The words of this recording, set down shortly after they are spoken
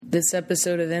This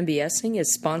episode of MBSing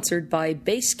is sponsored by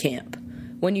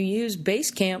Basecamp. When you use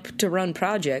Basecamp to run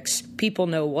projects, people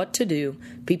know what to do,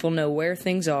 people know where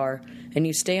things are, and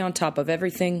you stay on top of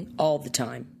everything all the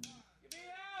time.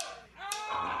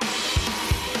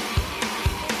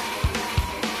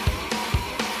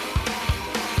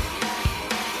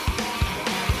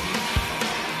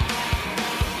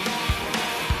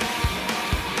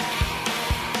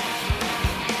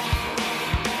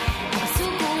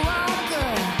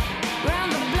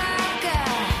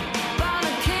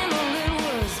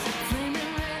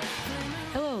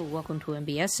 Welcome to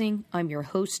MBSing. I'm your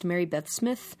host, Mary Beth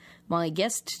Smith. My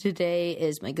guest today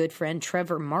is my good friend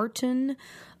Trevor Martin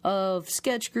of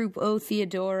sketch group O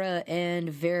Theodora and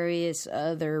various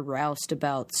other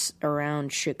roustabouts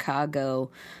around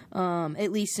Chicago,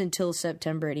 at least until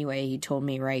September anyway. He told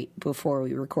me right before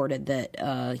we recorded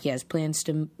that he has plans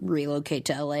to relocate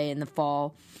to LA in the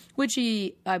fall, which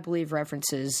he, I believe,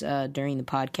 references during the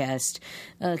podcast.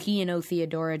 He and O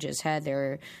Theodora just had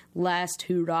their last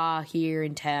hurrah here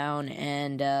in town,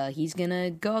 and he's going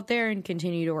to go out there and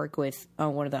continue to work with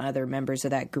one of the other members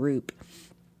of that group.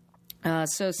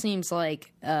 So it seems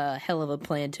like a hell of a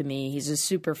plan to me. He's a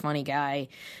super funny guy,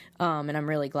 and I'm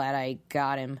really glad I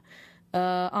got him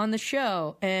on the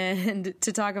show. And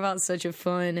to talk about such a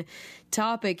fun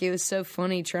topic, it was so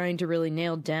funny trying to really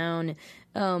nail down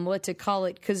what to call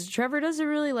it, because Trevor doesn't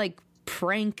really like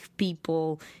prank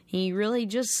people. He really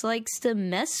just likes to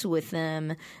mess with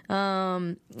them,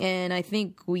 and I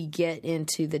think we get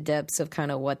into the depths of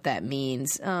kind of what that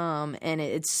means, and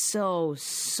it's so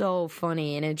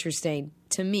funny and interesting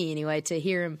to me anyway to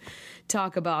hear him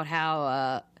talk about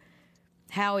how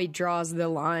he draws the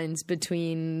lines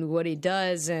between what he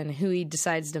does and who he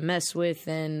decides to mess with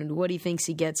and what he thinks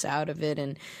he gets out of it,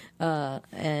 and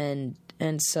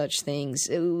such things.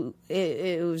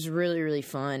 It was really, really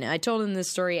fun. I told him this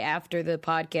story after the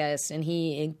podcast, and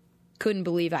he couldn't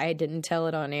believe I didn't tell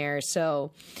it on air.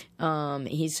 So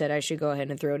he said I should go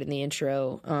ahead and throw it in the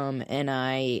intro, and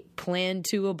I plan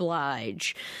to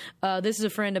oblige. This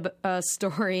is a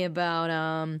story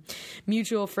about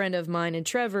mutual friend of mine and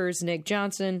Trevor's, Nick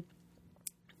Johnson,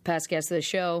 past guest of the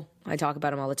show. I talk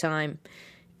about him all the time.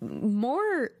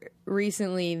 More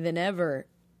recently than ever,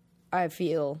 I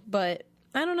feel, but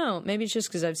I don't know. Maybe it's just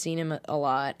because I've seen him a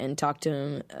lot and talked to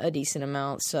him a decent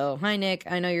amount. So, hi, Nick.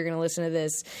 I know you're going to listen to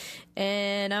this.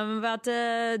 And I'm about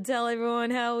to tell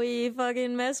everyone how we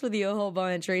fucking messed with you a whole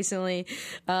bunch recently.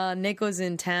 Nick was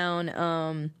in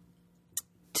town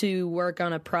to work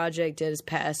on a project at his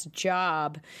past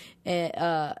job.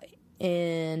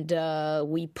 And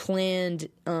we planned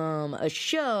a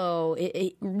show.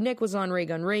 Nick was on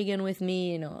Reagan with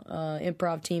me,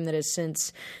 improv team that has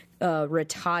since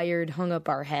retired, hung up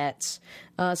our hats.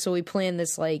 So we planned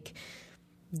this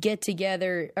get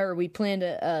together, or we planned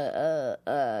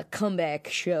a comeback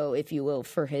show, if you will,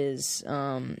 for his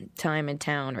time in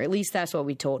town, or at least that's what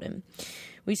we told him.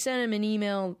 We sent him an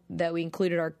email that we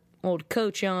included our old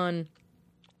coach on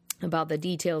about the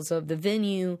details of the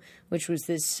venue, which was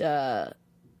this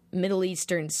Middle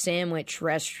Eastern sandwich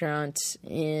restaurant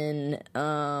in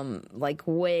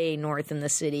way north in the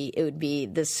city. It would be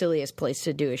the silliest place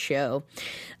to do a show.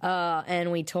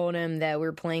 And we told him that we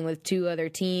were playing with two other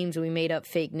teams. We made up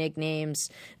fake nicknames.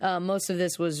 Most of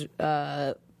this was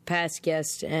past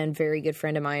guest and very good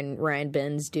friend of mine, Ryan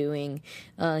Ben's doing.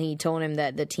 He told him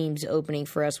that the teams opening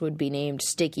for us would be named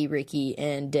Sticky Ricky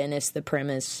and Dennis the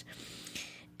Premise,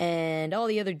 and all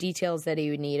the other details that he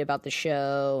would need about the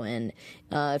show, and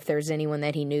if there's anyone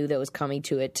that he knew that was coming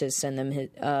to it, to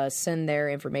send their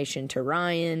information to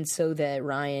Ryan so that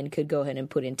Ryan could go ahead and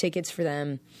put in tickets for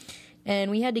them.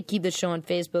 And we had to keep the show on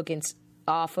Facebook and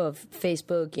off of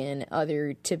Facebook and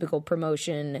other typical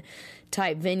promotion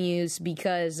type venues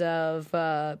because of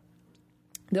the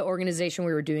organization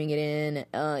we were doing it in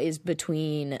is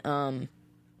between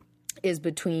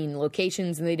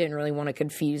locations, and they didn't really want to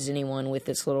confuse anyone with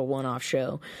this little one-off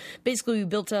show. Basically, we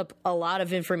built up a lot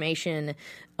of information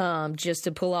just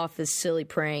to pull off this silly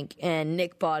prank, and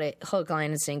Nick bought it hook,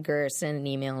 line, and sinker, sent an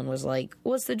email, and was like,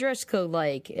 what's the dress code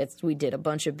like? We did a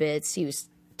bunch of bits. He was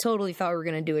totally thought we were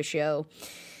going to do a show.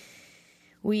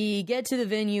 We get to the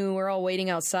venue, we're all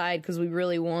waiting outside because we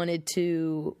really wanted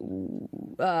to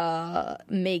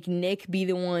make Nick be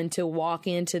the one to walk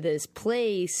into this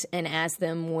place and ask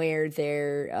them where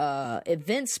their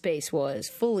event space was,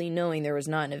 fully knowing there was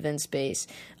not an event space.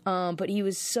 But he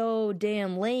was so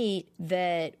damn late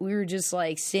that we were just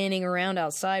standing around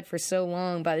outside for so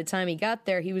long. By the time he got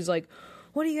there, he was like,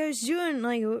 what are you guys doing?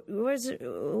 Where's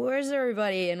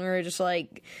everybody? And we were just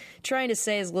trying to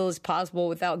say as little as possible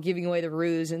without giving away the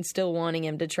ruse and still wanting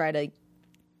him to try to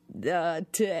to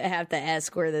have to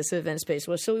ask where this event space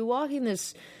was. So we walk in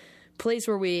this place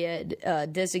where we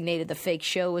had designated the fake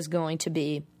show was going to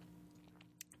be,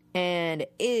 and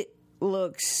it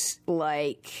looks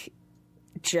like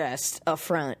just a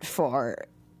front for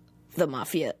the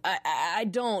mafia. I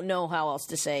don't know how else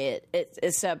to say it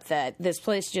except that this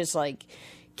place just like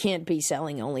can't be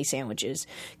selling only sandwiches,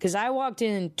 because I walked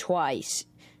in twice,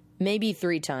 maybe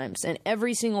 3 times, and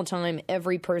every single time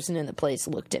every person in the place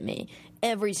looked at me.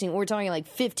 We're talking like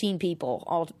 15 people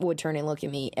all would turn and look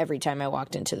at me every time I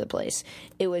walked into the place.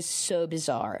 It was so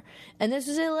bizarre. And this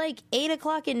was at like 8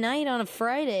 o'clock at night on a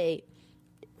Friday.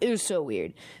 It was so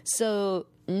weird. So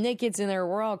Nick gets in there,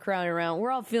 we're all crowding around, we're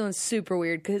all feeling super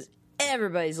weird because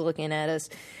everybody's looking at us.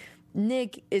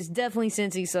 Nick is definitely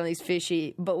sensing something's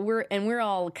fishy, but we're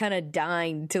all kind of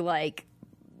dying to, like,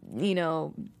 you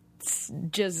know,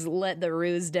 just let the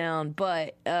ruse down.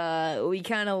 But we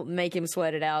kind of make him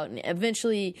sweat it out, and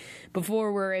eventually,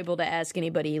 before we're able to ask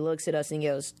anybody, he looks at us and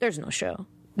goes, "There's no show.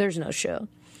 There's no show."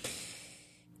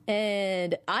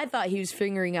 And I thought he was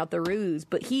figuring out the ruse,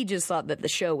 but he just thought that the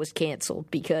show was canceled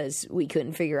because we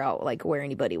couldn't figure out, like, where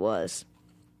anybody was.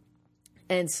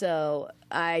 And so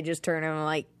I just turned and I'm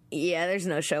like, "Yeah, there's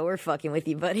no show. We're fucking with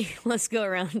you, buddy. Let's go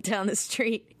around down the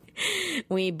street."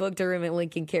 We booked a room at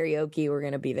Lincoln Karaoke. We're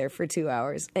going to be there for 2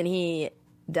 hours. And he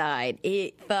died.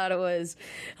 He thought it was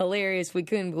hilarious. We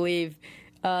couldn't believe...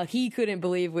 he couldn't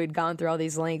believe we'd gone through all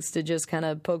these lengths to just kind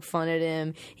of poke fun at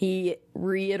him. He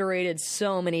reiterated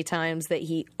so many times that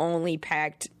he only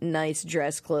packed nice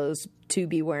dress clothes to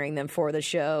be wearing them for the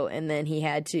show, and then he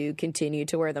had to continue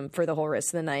to wear them for the whole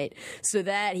rest of the night. So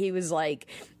that he was, like,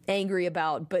 angry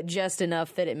about, but just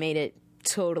enough that it made it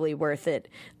totally worth it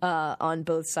on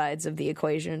both sides of the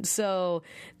equation. So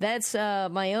that's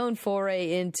my own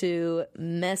foray into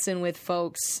messing with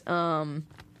folks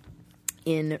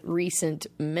in recent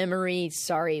memory.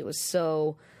 Sorry it was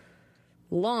so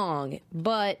long,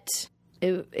 but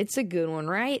it's a good one,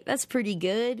 right? That's pretty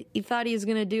good. He thought he was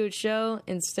going to do a show.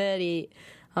 Instead, he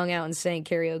hung out and sang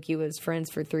karaoke with his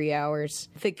friends for 3 hours.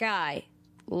 The guy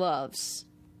loves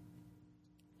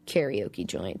karaoke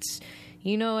joints.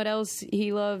 You know what else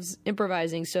he loves?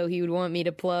 Improvising, so he would want me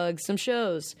to plug some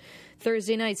shows.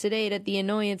 Thursday nights at 8 at the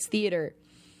Annoyance Theater.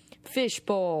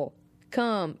 Fishbowl.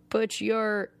 Come, put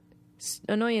your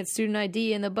Annoyance student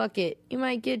ID in the bucket. You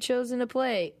might get chosen to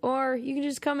play, or you can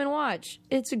just come and watch.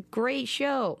 It's a great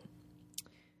show.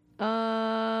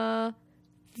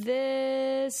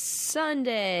 This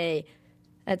Sunday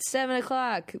at 7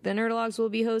 o'clock, the Nerdologues will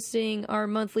be hosting our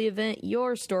monthly event,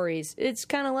 Your Stories. It's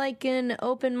kind of like an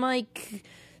open mic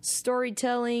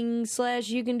storytelling /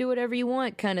 you can do whatever you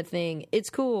want kind of thing. It's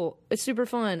cool. It's super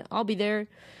fun. I'll be there.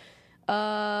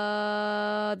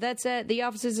 That's at the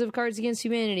Offices of Cards Against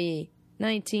Humanity,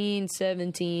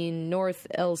 1917 North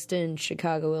Elston,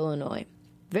 Chicago, Illinois.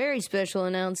 Very special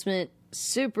announcement.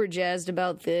 Super jazzed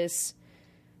about this.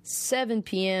 7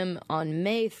 p.m. on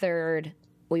May 3rd,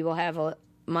 we will have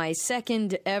my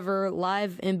second ever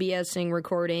live MBSing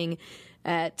recording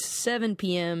at 7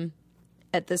 p.m.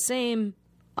 at the same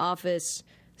office,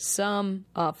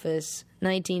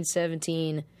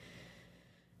 1917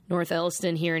 North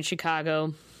Elston here in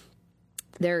Chicago.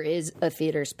 There is a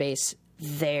theater space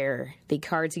there, the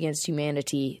Cards Against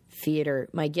Humanity Theater.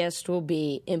 My guest will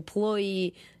be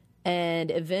employee and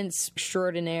events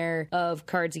extraordinaire of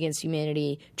Cards Against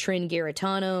Humanity, Trin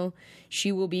Garitano.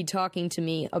 She will be talking to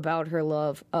me about her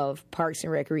love of Parks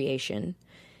and Recreation.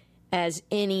 As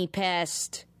any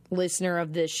past listener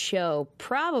of this show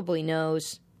probably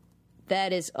knows,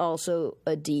 that is also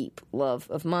a deep love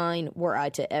of mine. Were I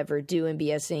to ever do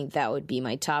MBSing, that would be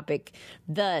my topic.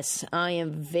 Thus, I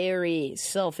am very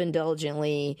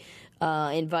self-indulgently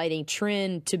inviting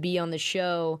Trin to be on the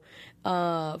show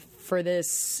for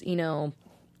this,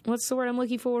 what's the word I'm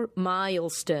looking for?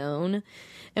 Milestone.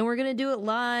 And we're going to do it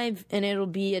live, and it'll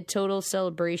be a total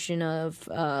celebration of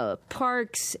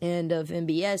parks and of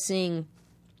MBSing.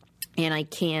 And I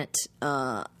can't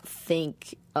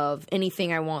think of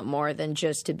anything I want more than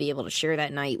just to be able to share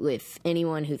that night with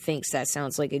anyone who thinks that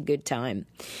sounds like a good time.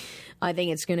 I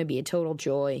think it's going to be a total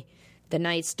joy. The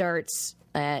night starts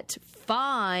at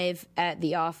 5 at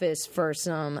the office for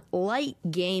some light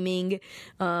gaming.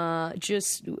 The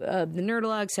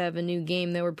Nerdologues have a new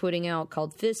game that we're putting out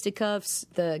called Fisticuffs.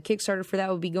 The Kickstarter for that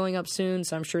will be going up soon,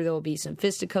 so I'm sure there will be some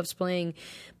Fisticuffs playing.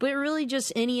 But really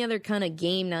just any other kind of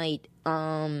game night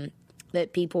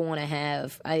that people want to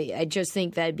have. I just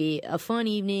think that'd be a fun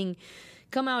evening.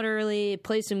 Come out early,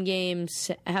 play some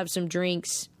games, have some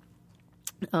drinks.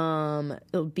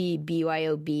 It'll be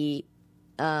BYOB.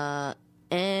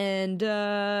 And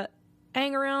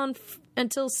hang around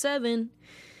until 7.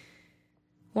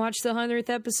 Watch the 100th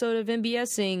episode of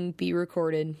MBSing be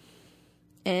recorded.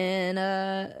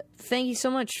 And thank you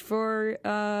so much for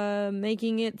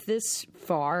making it this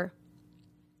far.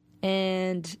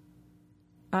 And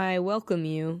I welcome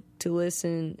you to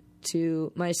listen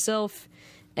to myself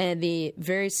and the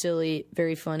very silly,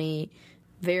 very funny,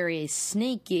 very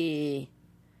sneaky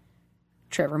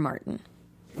Trevor Martin.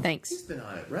 Thanks. He's been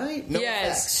on it, right?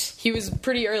 Yes. He was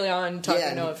pretty early on talking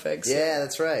NoFX. Yeah,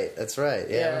 that's right.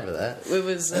 Yeah, I remember that. It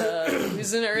was, he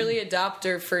was an early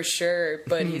adopter for sure,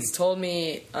 but he's told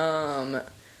me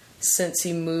since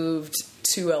he moved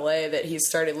to LA that he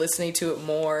started listening to it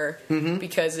more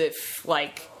because it,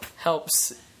 like,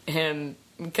 helps him...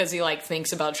 Because he, like,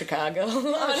 thinks about Chicago.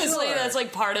 Honestly, that's,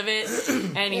 like, part of it.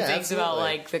 And he thinks about,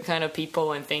 like, the kind of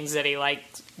people and things that he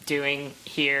liked doing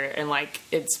here. And, like,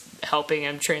 it's helping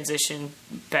him transition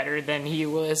better than he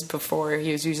was before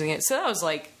he was using it. So that was,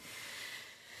 like...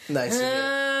 Nice.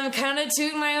 Kind of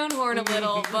tooting my own horn a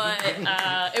little, but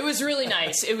it was really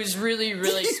nice. It was really,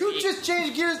 really sweet. You just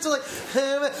changed gears to, like...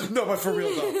 No, but for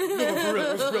real, though. No, but for real.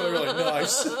 It was really, really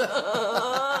nice.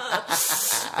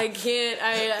 I can't.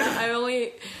 I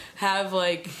only have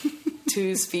like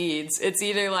 2 speeds. It's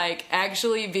either like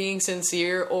actually being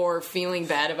sincere or feeling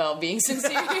bad about being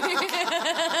sincere. I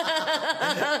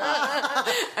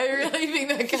really think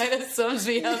that kind of sums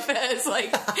me up as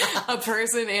like a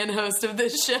person and host of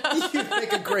this show. You'd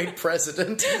make a great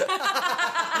president.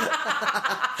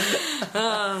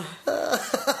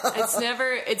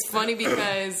 It's funny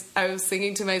because I was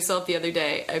thinking to myself the other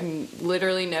day, I've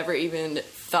literally never even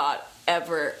thought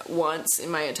ever once in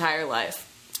my entire life,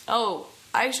 oh,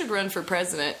 I should run for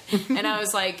president. And I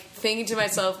was like thinking to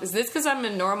myself, is this because I'm a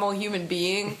normal human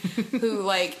being who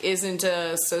like isn't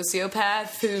a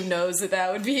sociopath who knows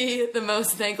that would be the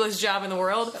most thankless job in the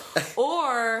world?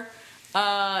 Or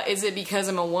is it because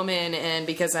I'm a woman and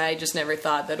because I just never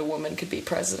thought that a woman could be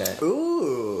president?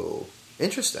 Ooh,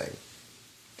 interesting.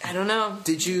 I don't know.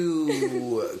 Did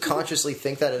you consciously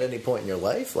think that at any point in your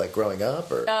life, like growing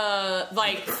up, or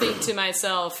like think to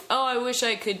myself, "Oh, I wish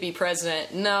I could be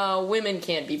president." No, women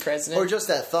can't be president. Or just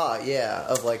that thought,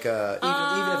 of like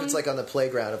even if it's like on the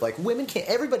playground of like women can't.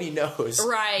 Everybody knows,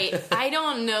 right? I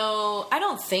don't know. I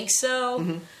don't think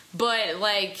so. But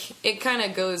like, it kind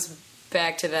of goes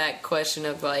back to that question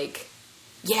of like.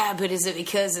 Yeah, but is it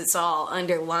because it's all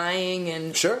underlying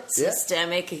and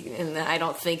systemic and I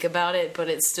don't think about it, but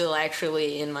it's still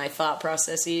actually in my thought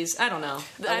processes? I don't know.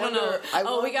 I don't know.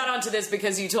 We got onto this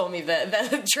because you told me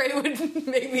that Trey would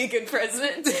make me a good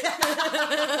president.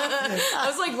 I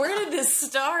was like, where did this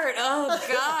start? Oh,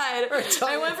 God.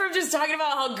 I went from just talking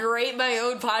about how great my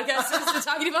own podcast is to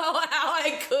talking about how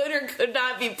I could or could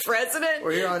not be president.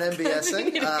 We're here on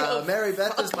MBSing. Mary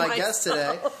Beth is my guest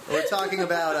today. We're talking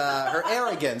about her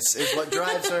arrogance is what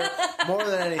drives her more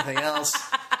than anything else.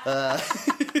 So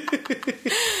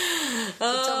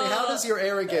tell me, how does your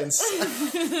arrogance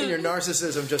and your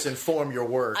narcissism just inform your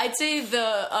work? I'd say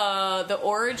the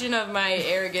origin of my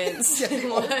arrogance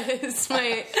was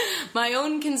my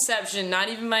own conception, not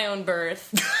even my own birth.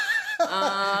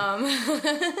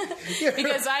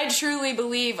 Because I truly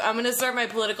believe, I'm going to start my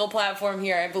political platform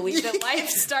here. I believe that life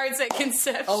starts at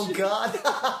conception. Oh, God.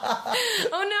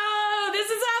 Oh, no. This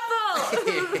is awful.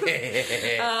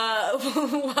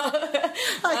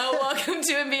 Welcome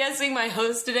to MBSing. My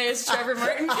host today is Trevor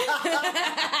Martin.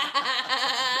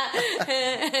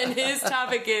 And his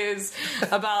topic is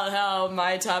about how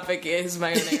my topic is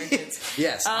my own arrogance.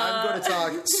 Yes, I'm going to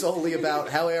talk solely about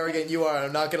how arrogant you are.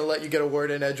 I'm not going to let you get a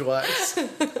word in edgewise.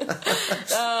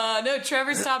 No,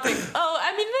 Trevor's topic. Oh,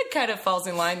 I mean, that kind of falls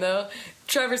in line, though.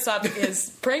 Trevor's topic is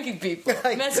pranking people,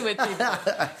 messing with people.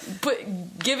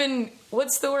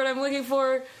 What's the word I'm looking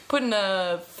for? Putting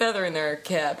a feather in their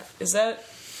cap. Is that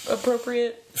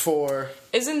appropriate?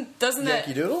 Doesn't that...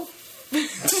 Yankee Doodle?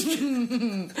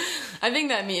 I think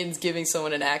that means giving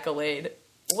someone an accolade.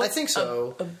 I think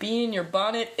so. A bee in your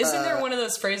bonnet? Isn't there one of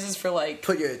those phrases for like...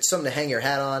 something to hang your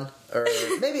hat on? Or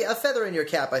maybe a feather in your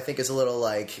cap, I think, is a little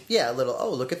like,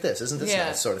 oh, look at this. Isn't this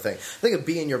nice sort of thing? I think a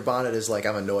bee in your bonnet is like,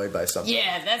 I'm annoyed by something.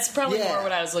 Yeah, that's probably more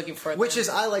what I was looking for. Which is,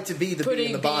 I like to be the bee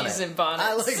in the bonnet. Putting bees in bonnets.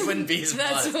 I like putting bees in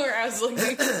bonnets. That's where I was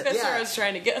looking. That's where I was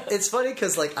trying to go. It's funny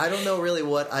because, like, I don't know really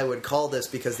what I would call this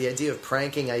because the idea of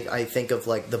pranking, I think of,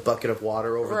 like, the bucket of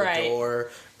water over the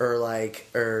door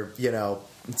or, you know,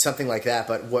 something like that.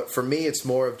 But for me, it's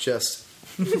more of just...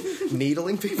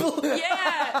 needling people?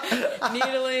 Yeah!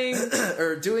 Needling.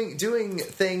 Or doing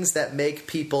things that make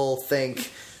people think...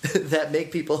 that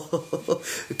make people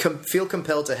feel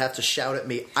compelled to have to shout at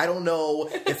me, I don't know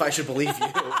if I should believe you.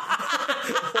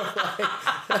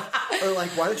 Or like,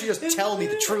 why don't you just tell me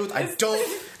the truth?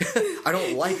 I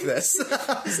don't like this.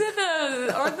 Isn't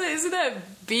that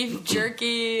beef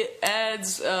jerky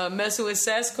ads messing with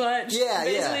Sasquatch? Yeah,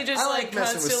 Basically just I like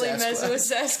constantly messing with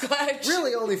Sasquatch.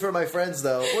 Really only for my friends,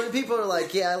 though. When people are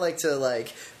like, yeah, I like to,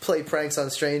 like, play pranks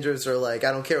on strangers, or, like,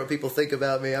 I don't care what people think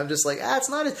about me. I'm just like, it's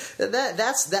not...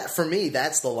 That, for me,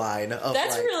 that's the line of,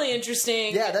 That's like, really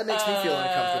interesting. Yeah, that makes me feel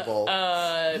uncomfortable.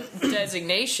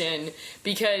 Designation,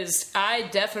 because I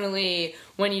definitely...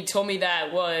 When you told me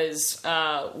that was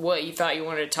what you thought you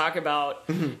wanted to talk about,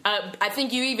 I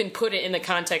think you even put it in the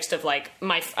context of like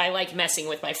I like messing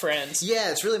with my friends. Yeah,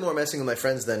 it's really more messing with my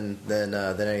friends than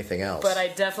anything else. But I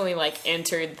definitely like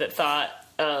entered the thought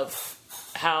of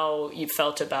how you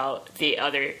felt about the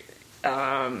other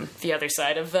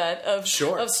side of that of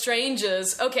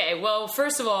strangers. Okay, well,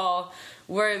 first of all,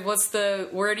 where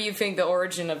do you think the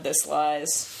origin of this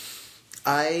lies?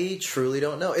 I truly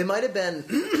don't know. It might have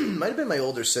been my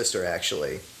older sister,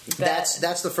 actually.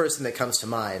 That's the first thing that comes to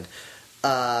mind.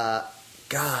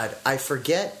 God, I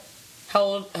forget.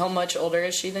 How much older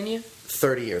is she than you?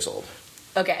 30 years old.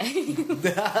 Okay.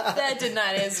 That did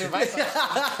not answer my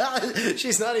question.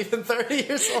 She's not even 30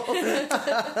 years old.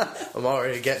 I'm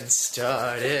already getting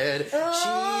started.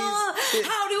 How do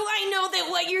I know that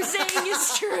what you're saying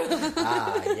is true?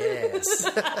 Ah, yes.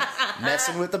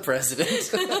 Messing with the president.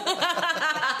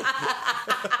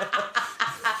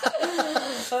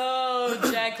 Oh,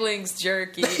 Jack Link's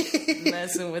jerky.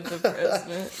 Messing with the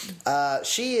president.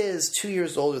 She is 2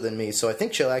 years older than me, so I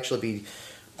think she'll actually be...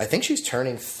 I think she's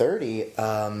turning 30.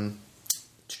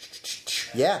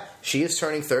 Yeah, she is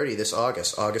turning 30 this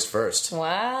August 1st.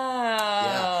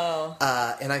 Wow.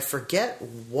 Yeah. And I forget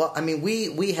what... I mean,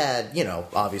 we had,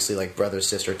 obviously, like,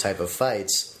 brother-sister type of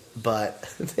fights,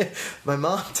 but my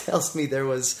mom tells me there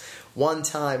was one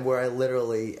time where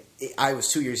I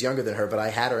was 2 years younger than her, but I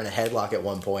had her in a headlock at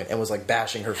one point and was like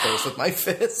bashing her face with my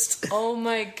fist. Oh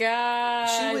my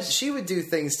god! She would do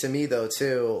things to me though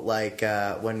too, like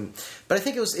but I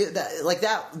think it was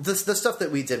the stuff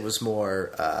that we did was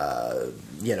more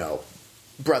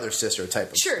brother sister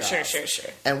type of stuff. Sure.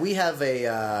 And we have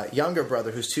a younger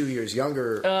brother who's 2 years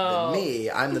younger than me.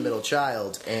 I'm the middle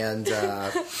child, and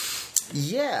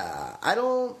yeah, I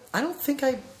don't think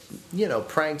I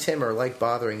pranked him or liked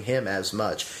bothering him as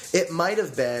much. It might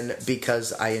have been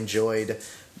because I enjoyed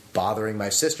bothering my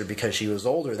sister because she was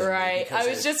older than me. Right. I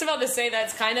was just about to say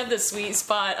that's kind of the sweet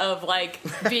spot of, like,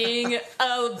 being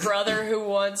a brother who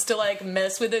wants to, like,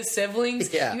 mess with his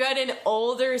siblings. Yeah. You had an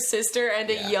older sister and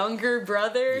a younger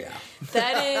brother. Yeah.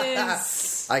 That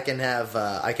is... I can have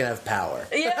power.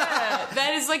 Yeah.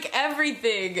 That is, like,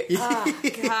 everything. Oh,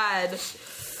 God.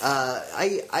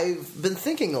 I've been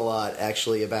thinking a lot,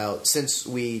 actually, about, since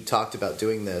we talked about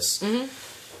doing this,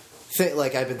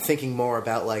 I've been thinking more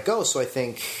about, like, so I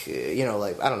think,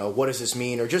 like, I don't know, what does this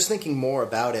mean? Or just thinking more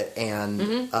about it,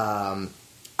 and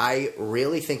I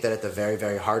really think that at the very,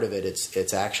 very heart of it,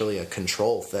 it's actually a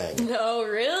control thing. Oh,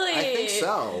 really? I think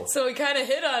so. So we kind of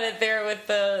hit on it there with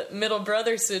the middle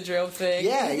brother syndrome thing.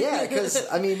 Yeah, because,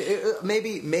 I mean,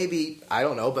 maybe, I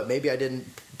don't know, but maybe I didn't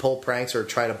pull pranks or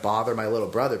try to bother my little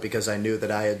brother because I knew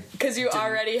that I had... Because you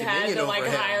already had the, like,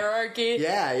 hierarchy.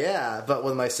 Yeah, but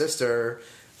with my sister...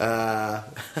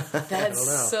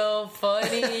 That's so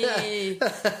funny.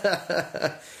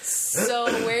 So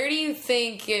where do you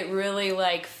think it really,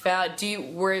 like, found...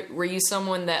 Were you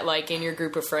someone that, like, in your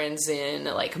group of friends in,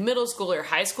 like, middle school or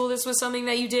high school, this was something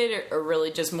that you did? Or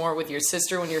really just more with your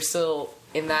sister when you're still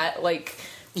in that, like...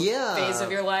 phase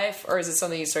of your life, or is it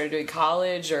something you started doing in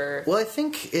college, or? Well, I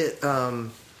think it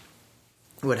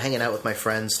when hanging out with my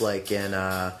friends, like in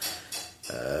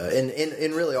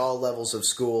really all levels of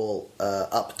school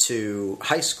up to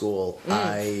high school,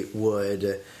 I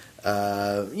would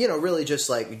really just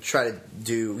like try to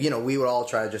do, we would all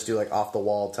try to just do like off the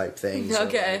wall type things.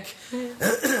 Okay.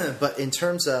 But in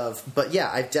terms of,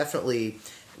 I've definitely.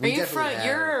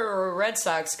 You're a Red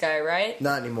Sox guy, right?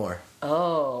 Not anymore.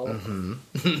 Oh.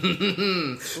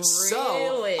 Mm-hmm.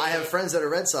 So, I have friends that are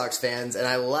Red Sox fans, and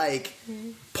I like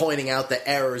pointing out the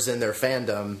errors in their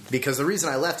fandom, because the reason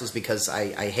I left was because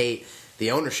I hate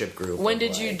the ownership group. When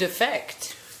did you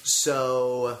defect?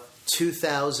 So,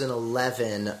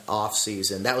 2011 off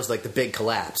season. That was like the big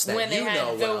collapse. That when they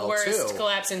had the worst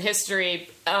collapse in history.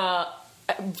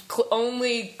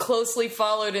 Only closely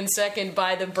followed in second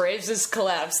by the Braves'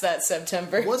 collapse that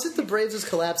September. Was it the Braves'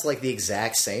 collapse like the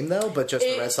exact same though, but just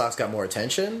the Red Sox got more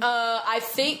attention? I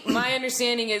think my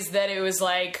understanding is that it was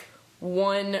like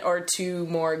 1 or 2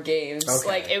 more games. Okay.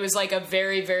 Like it was like a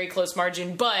very, very close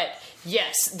margin. But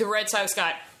yes, the Red Sox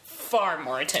got far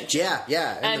more attention.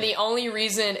 Yeah. And the only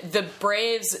reason the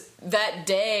Braves that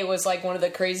day was like one of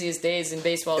the craziest days in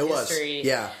baseball history.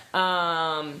 Yeah.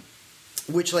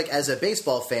 Which, like, as a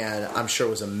baseball fan, I'm sure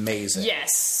was amazing.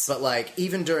 Yes. But, like,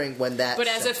 even during when that... But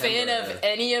as a fan of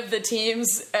any of the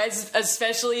teams,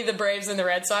 especially the Braves and the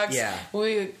Red Sox,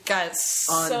 we got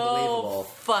so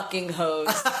fucking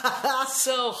hosed.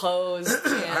 So hosed.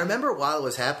 Man. I remember while it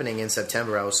was happening in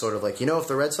September, I was sort of like, you know, if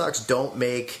the Red Sox don't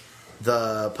make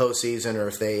the postseason or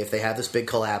if they have this big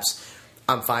collapse...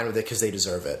 I'm fine with it because they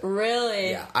deserve it. Really?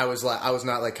 Yeah. I was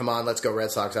not like, come on, let's go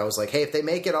Red Sox. I was like, hey, if they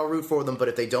make it, I'll root for them. But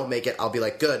if they don't make it, I'll be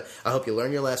like, good. I hope you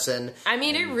learn your lesson. I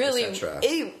mean, it really,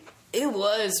 it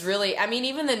was really. I mean,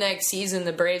 even the next season,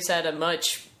 the Braves had a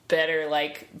much better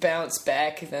like bounce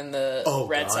back than the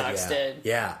Red Sox did.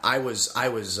 Yeah, I was.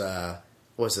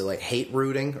 Was it like hate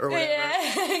rooting or whatever?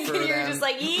 Yeah, you were just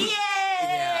like,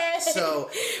 yeah. So,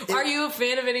 are you a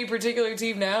fan of any particular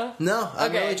team now? No,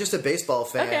 I'm really just a baseball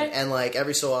fan, and like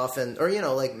every so often, or you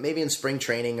know, like maybe in spring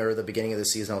training or the beginning of the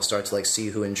season, I'll start to like see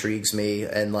who intrigues me,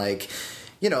 and like,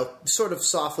 you know, sort of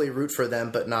softly root for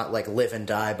them, but not like live and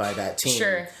die by that team.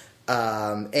 Sure.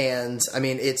 And I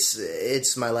mean,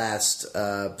 it's my last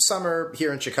summer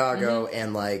here in Chicago,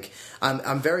 and like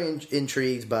I'm very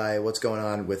intrigued by what's going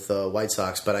on with the White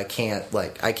Sox, but I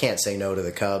can't say no to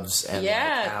the Cubs. And like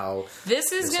how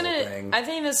this is gonna. I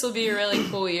think this will be a really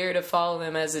cool year to follow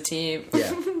them as a team. Yeah,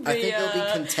 I think they'll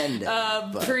be contending.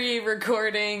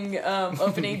 Pre-recording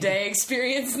opening day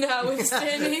experience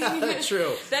notwithstanding.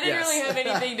 True. That didn't really have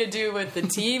anything to do with the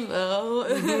team, though.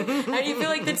 How do you feel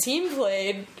like the team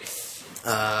played?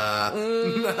 Maybe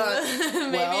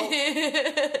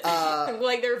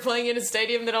like they were playing in a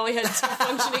stadium that only had 2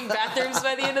 functioning bathrooms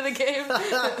by the end of the game. Well,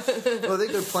 I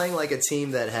think they're playing like a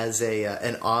team that has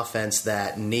an offense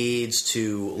that needs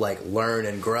to like learn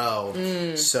and grow.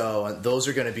 So those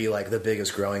are going to be like the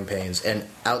biggest growing pains. And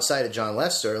outside of John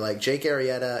Lester, like Jake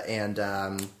Arrieta and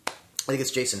I think it's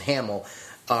Jason Hamill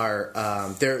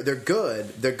are they're good.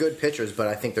 They're good pitchers, but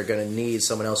I think they're going to need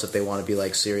someone else if they want to be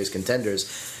like serious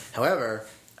contenders. However,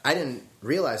 I didn't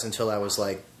realize until I was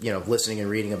like, you know, listening and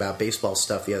reading about baseball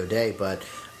stuff the other day, but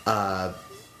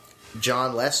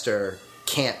John Lester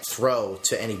can't throw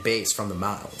to any base from the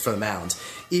mound.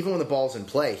 Even when the ball's in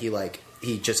play,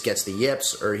 he just gets the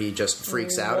yips or he just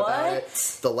freaks out about it.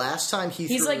 The last time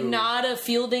he's like not a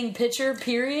fielding pitcher,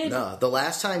 period? No. The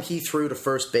last time he threw to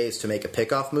first base to make a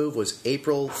pickoff move was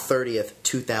April 30th,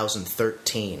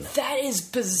 2013. That is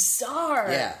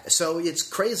bizarre. Yeah. So it's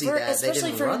crazy that they didn't run more.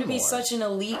 Especially for him to be such an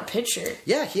elite pitcher.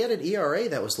 Yeah, he had an ERA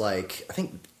that was like, I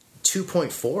think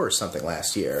 2.4 or something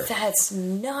last year. That's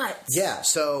nuts. Yeah,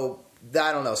 so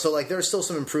I don't know. So like there's still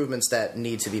some improvements that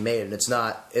need to be made, and it's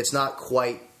not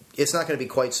going to be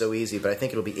quite so easy, but I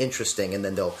think it'll be interesting, and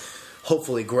then they'll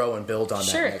hopefully grow and build on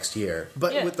that next year.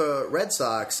 But with the Red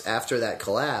Sox, after that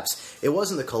collapse, it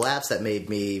wasn't the collapse that made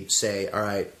me say, all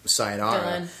right, sayonara.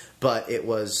 Done. But it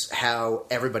was how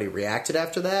everybody reacted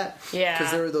after that. Yeah.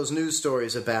 Because there were those news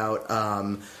stories about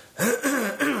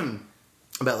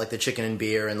about like the chicken and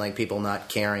beer and like people not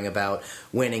caring about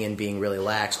winning and being really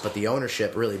lax, but the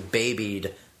ownership really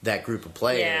babied that group of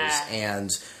players,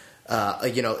 and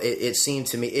you know, it seemed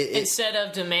to me instead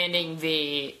of demanding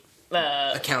the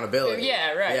accountability.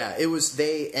 Yeah, right. Yeah, it was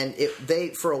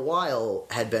they for a while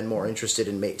had been more interested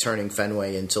in turning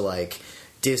Fenway into like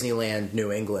Disneyland,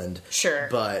 New England. Sure,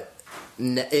 but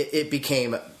it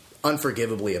became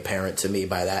unforgivably apparent to me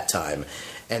by that time.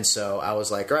 And so I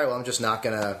was like, all right, well, I'm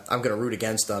gonna root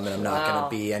against them, and I'm not gonna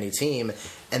be any team.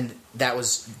 And that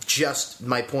was just,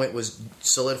 my point was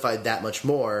solidified that much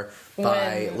more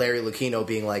by Larry Lucchino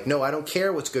being like, no, I don't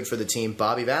care what's good for the team.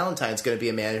 Bobby Valentine's going to be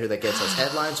a manager that gets us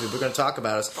headlines. We're going to talk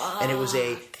about us. And it was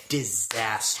a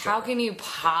disaster. How can you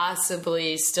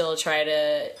possibly still try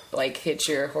to, like, hitch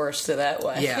your horse to that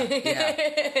way? Yeah.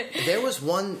 There was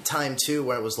one time, too,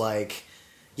 where it was like,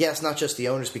 yeah, it's not just the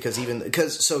owners,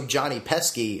 because so Johnny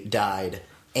Pesky died,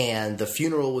 and the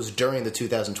funeral was during the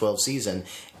 2012 season,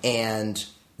 and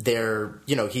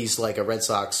he's like a Red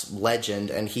Sox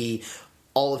legend, and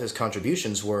all of his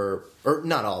contributions were, or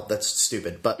not all, that's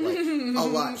stupid, but like a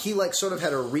lot. He like sort of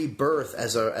had a rebirth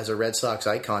as a Red Sox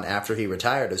icon after he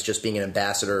retired, as just being an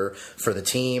ambassador for the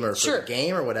team or for the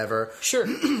game or whatever. Sure.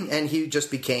 And he just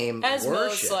became as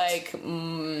worshipped. most like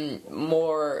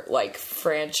more like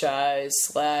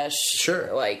franchise /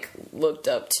 like looked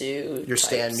up to your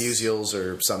Stan Musials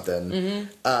or something.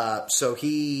 So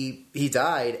he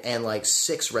died, and like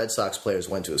 6 Red Sox players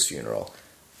went to his funeral.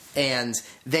 And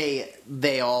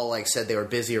they all like said they were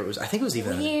busy, or I think it was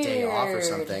even a day off or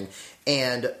something.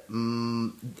 And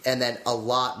then a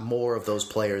lot more of those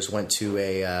players went to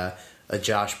a a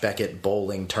Josh Beckett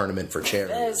bowling tournament for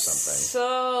charity or something.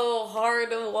 So hard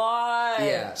to watch.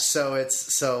 Yeah,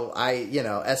 so I,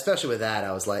 especially with that,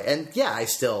 I was like, and yeah, I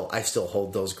still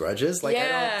hold those grudges. Like,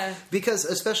 yeah.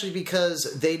 especially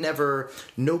because they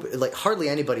hardly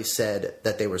anybody said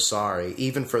that they were sorry,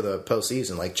 even for the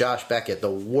postseason. Like Josh Beckett,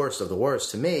 the worst of the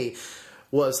worst to me,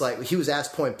 was like, he was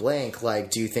asked point blank,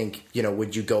 like, do you think,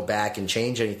 would you go back and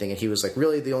change anything? And he was like,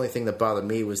 really, the only thing that bothered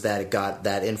me was that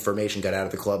that information got out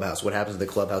of the clubhouse. What happens in the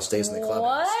clubhouse stays in the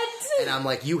clubhouse. What? And I'm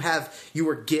like, you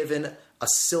were given a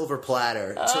silver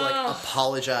platter to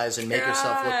apologize and make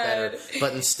yourself look better,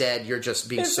 but instead you're just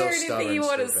being so stubborn. Is there anything you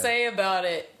want to say about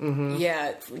it? Mm-hmm.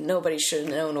 Yeah, nobody should have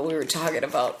known what we were talking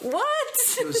about. What?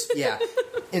 It was, yeah.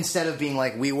 Instead of being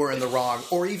like, we were in the wrong,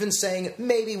 or even saying,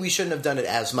 maybe we shouldn't have done it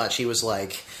as much, he was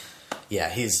like, yeah,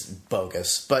 he's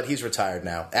bogus, but he's retired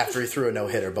now, after he threw a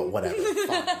no-hitter, but whatever,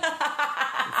 fine.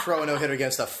 Throw a no-hitter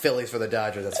against the Phillies for the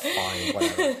Dodgers, that's fine,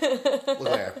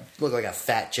 whatever. Look like a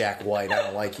fat Jack White, I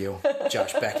don't like you,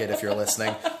 Josh Beckett, if you're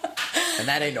listening. And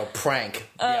that ain't no prank,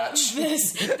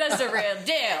 bitch. That's the real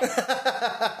deal.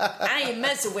 I ain't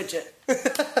messing with you.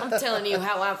 I'm telling you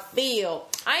how I feel.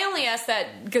 I only asked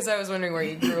that because I was wondering where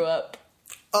you grew up.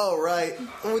 Oh, right.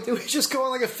 Did we just go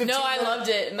on like a 15 No, I loved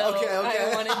it. No, okay.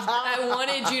 I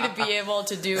wanted you to be able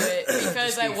to do it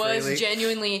because I was freely.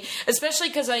 Genuinely, especially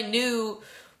because I knew.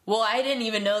 Well, I didn't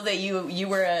even know that you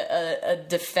were a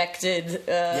defected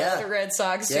Red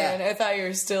Sox fan. I thought you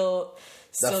were still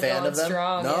a fan of them?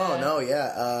 Strong. No.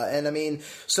 And I mean,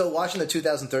 so watching the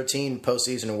 2013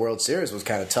 postseason and World Series was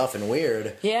kind of tough and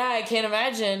weird. Yeah, I can't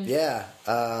imagine. Yeah.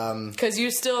 Because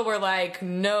you still were like,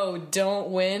 no,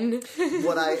 don't win.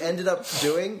 What I ended up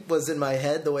doing was in my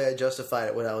head, the way I justified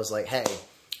it, when I was like, hey,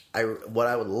 what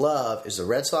I would love is the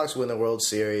Red Sox win the World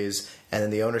Series, and then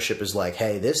the ownership is like,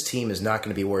 hey, this team is not going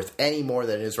to be worth any more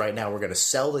than it is right now. We're going to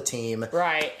sell the team.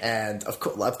 Right. And of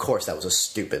course that was a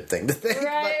stupid thing to think.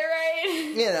 Right. I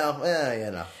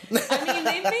mean,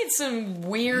 they've made some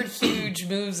weird, huge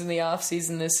moves in the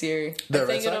offseason this year. I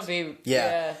think it'll be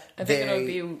it'll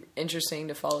be interesting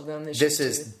to follow them this year. This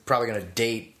is probably going to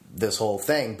date this whole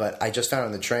thing, but I just found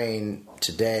on the train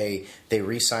today they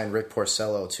re-signed Rick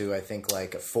Porcello to, I think,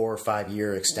 like a 4 or 5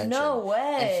 year extension. No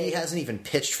way. And he hasn't even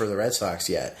pitched for the Red Sox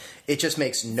yet. It just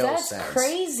makes no sense. That's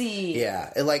crazy.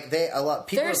 Yeah, like people are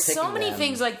picking There's so many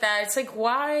things like that. It's like,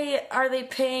 why are they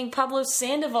paying Pablo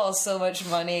Sandoval so much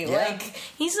money? Yeah. Like,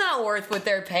 he's not worth what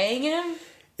they're paying him.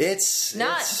 It's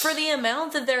for the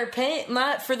amount that they're paying,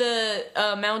 not for the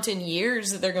amount in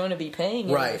years that they're going to be paying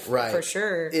him. Right, for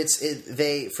sure.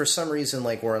 They for some reason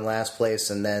were in last place,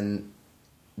 and then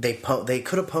they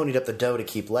could have ponied up the dough to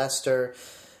keep Lester,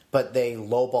 but they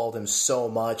lowballed him so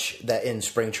much that in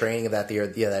spring training of that year,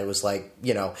 that it was like,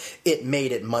 it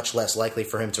made it much less likely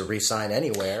for him to re-sign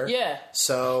anywhere. Yeah.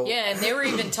 So and they were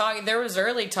even talking. There was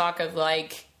early talk of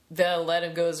like, they'll let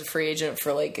him go as a free agent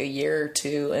for like a year or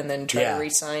two and then try to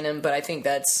re-sign him. But I think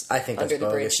that's under the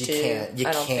bridge too. You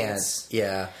can't.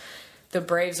 Yeah. The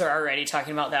Braves are already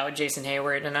talking about that with Jason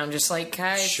Hayward, and I'm just like,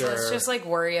 guys, let's just like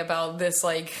worry about this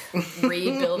like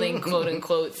rebuilding quote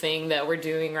unquote thing that we're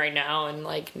doing right now, and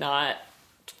like not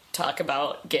talk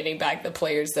about getting back the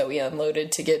players that we unloaded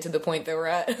to get to the point that we're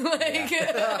at.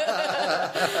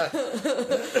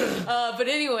 But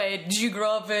anyway, did you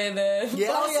grow up in Boston?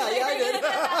 Yeah, I did.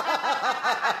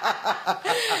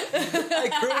 I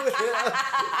grew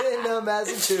up in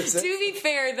Massachusetts. To be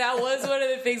fair, that was one of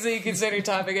the things that you considered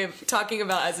talking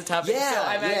about as a topic. Yeah, so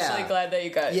I'm actually glad that you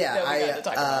got, that we got to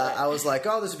talk about it. I was like,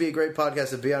 this would be a great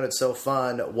podcast to be on. It's so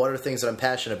fun. What are things that I'm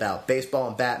passionate about? Baseball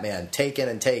and Batman. Taken.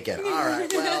 All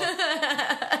right, well.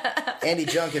 Andy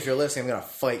Junk, if you're listening, I'm going to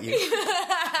fight you.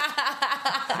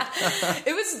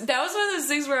 That was one of those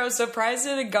things where I was surprised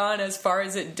it had gone as far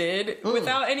as it did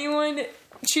without anyone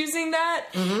choosing that.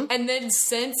 Mm-hmm. And then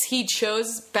since he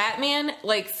chose Batman,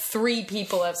 like 3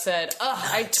 people have said,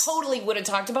 I totally would have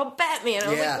talked about Batman. I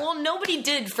was like, well, nobody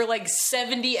did for like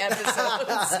 70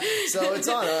 episodes. So it's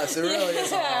on us. It really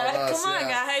is on us. Come on,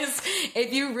 guys.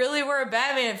 If you really were a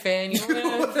Batman fan, you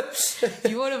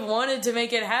would have wanted to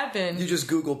make it happen. You just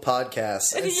Google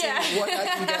podcasts and see what I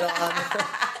can get on.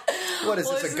 What is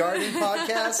this, a gardening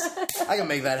podcast? I can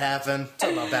make that happen.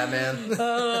 Talk about Batman.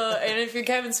 And if you're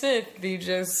Kevin Smith, you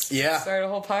just start a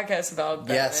whole podcast about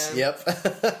Batman. Yes, yep.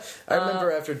 I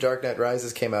remember after Dark Knight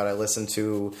Rises came out, I listened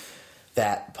to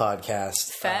that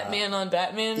podcast. Fat Man on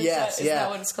Batman? Yes, is that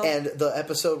what it's called? And the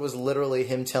episode was literally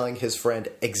him telling his friend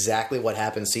exactly what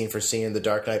happened scene for scene in The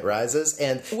Dark Knight Rises.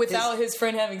 And without his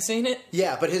friend having seen it?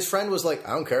 Yeah, but his friend was like,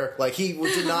 I don't care. Like, he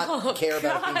did not care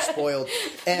about it being spoiled.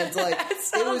 And, like,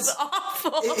 sounds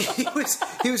awful.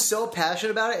 He was so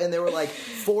passionate about it, and there were like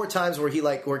 4 times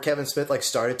where Kevin Smith like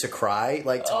started to cry,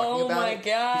 like talking about it. Oh my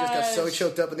god! He just got so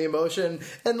choked up in the emotion,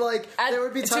 and like there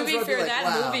would be times to be where fair, I'd be like,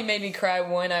 that wow. movie made me cry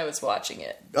when I was watching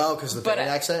it. Oh, because of the Bane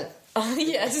accent. Oh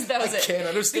yes, that was I can't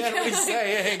understand what he's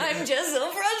saying. I'm just so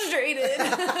frustrated.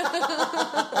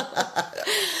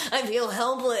 I feel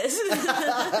helpless.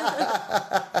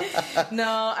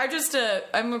 No,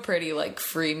 I'm a pretty like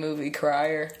free movie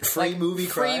crier.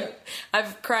 Crier?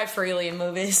 I've cried freely in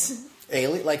movies.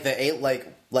 Alien,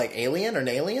 like Alien or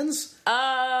Aliens?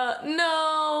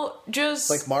 No, just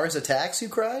like Mars Attacks. You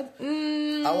cried? Are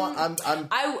you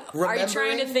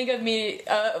trying to think of me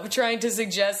trying to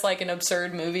suggest like an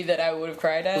absurd movie that I would have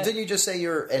cried at? Well, didn't you just say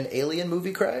you're an alien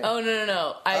movie crier? Oh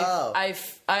no! I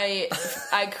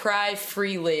cry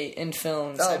freely in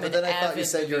films. Oh, I'm but then I thought you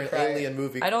said you're an alien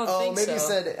movie crier. I don't think so.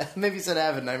 Maybe you said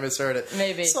avid and I misheard it.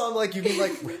 Maybe. So I'm like, you mean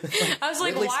like I was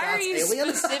like, Ridley why are Scott's you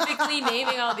Alien? specifically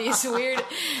naming all these weird...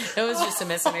 It was just a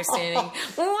misunderstanding.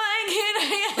 Why can't I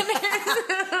understand?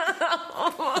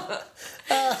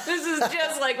 This is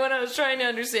just like when I was trying to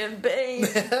understand Bane.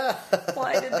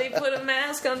 Why did they put a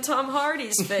mask on Tom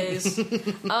Hardy's face?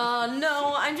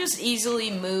 No, I'm just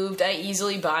easily moved. I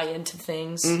easily buy into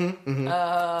things.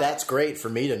 That's great for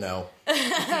me to know.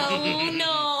 Oh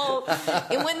no!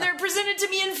 And when they're presented to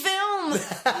me in film,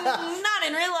 not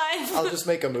in real life. I'll just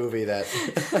make a movie that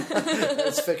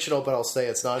it's fictional, but I'll say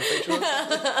it's non-fictional.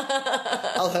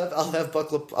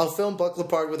 I'll film Buck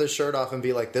Lepard with his shirt off and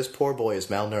be like, "This poor boy is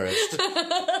malnourished."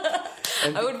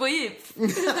 I would weep.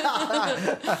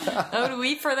 I would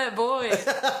weep for that boy.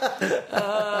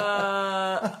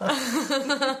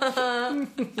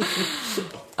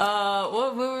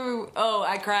 What movie? Oh,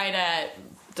 I cried at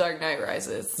Dark Knight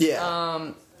Rises.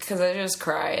 Yeah. Because I just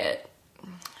cry at.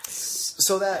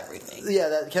 So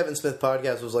that Kevin Smith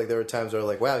podcast was like, there were times where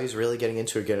like, wow, he's really getting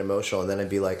into it, getting emotional, and then I'd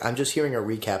be like, I'm just hearing a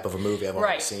recap of a movie I've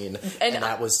already seen, and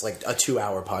that was like a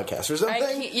 2-hour podcast or something.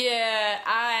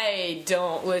 I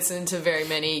don't listen to very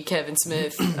many Kevin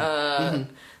Smith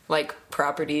like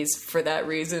properties for that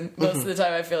reason. Most of the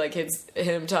time, I feel like it's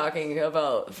him talking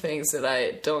about things that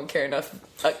I don't care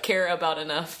about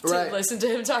enough to listen to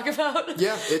him talk about.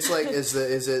 Yeah, it's like is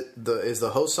the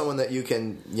host someone that you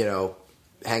can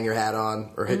hang your hat on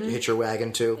or hitch your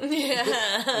wagon to? Yeah.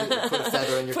 Put a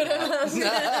feather in your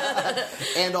cap.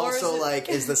 And also,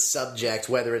 is the subject,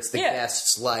 whether it's the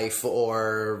guest's life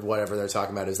or whatever they're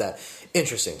talking about, is that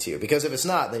interesting to you? Because if it's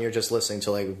not, then you're just listening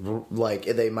to like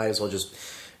they might as well just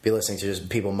be listening to just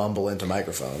people mumble into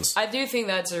microphones. I do think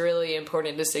that's a really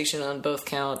important distinction on both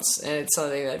counts, and it's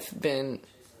something that's been,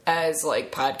 as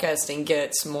podcasting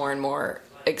gets more and more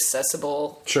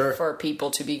accessible for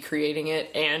people to be creating it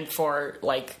and for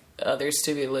others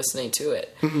to be listening to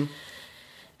it.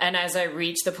 And as I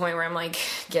reach the point where I'm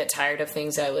get tired of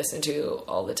things I listen to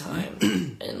all the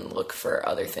time and look for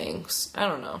other things. I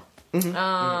don't know.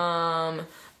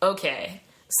 Okay.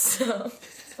 So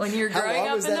when you're growing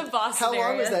up in the Boston area. How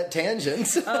long was that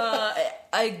tangent?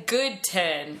 A good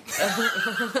 10.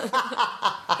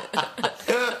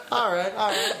 All right.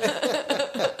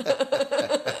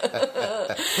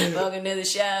 Welcome to the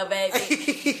show,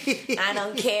 baby. I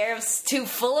don't care. I'm too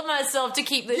full of myself to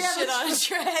keep this shit on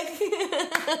track.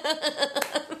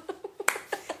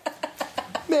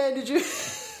 Man, did you...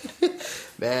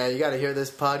 Man, you got to hear this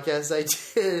podcast I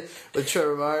did with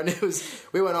Trevor Martin.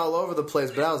 We went all over the place,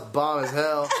 but I was bomb as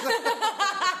hell.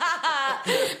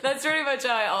 That's pretty much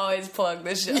how I always plug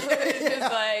the show. It's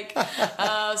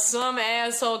just some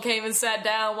asshole came and sat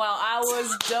down while I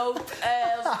was dope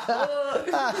as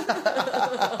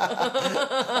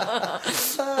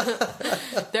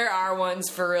fuck. There are ones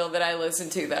for real that I listen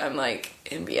to that I'm like,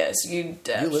 MBS, you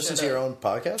listen to your own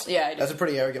podcast? Yeah, I do. That's a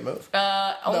pretty arrogant move.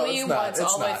 Only once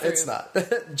all the way through. It's not.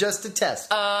 Just to test.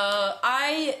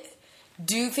 I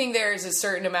do think there is a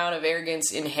certain amount of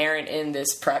arrogance inherent in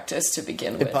this practice to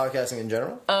begin with. In podcasting in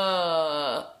general?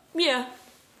 Yeah.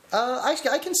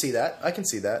 I can see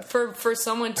that. For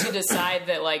someone to decide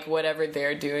that whatever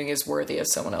they're doing is worthy of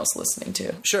someone else listening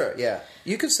to. Sure, yeah.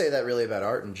 You could say that really about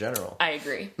art in general. I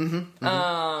agree.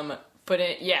 But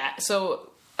so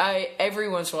every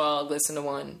once in a while I'll listen to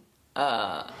one.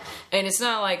 And it's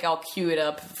not like I'll cue it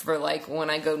up for when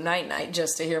I go night-night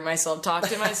just to hear myself talk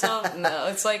to myself. No,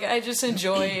 it's I just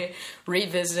enjoy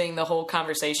revisiting the whole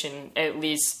conversation at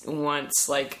least once,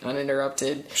 like,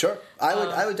 uninterrupted. Sure.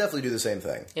 I would definitely do the same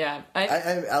thing. Yeah.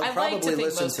 I'll probably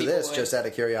listen to this just out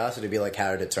of curiosity, be like, how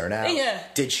did it turn out? Yeah.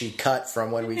 Did she cut from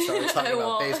when we started talking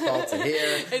about baseball to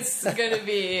here? It's going to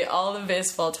be, all the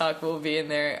baseball talk will be in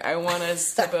there. I want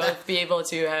us to both be able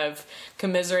to have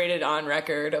commiserated on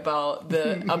record about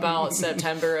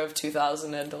September of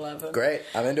 2011. Great.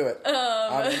 I'm into it.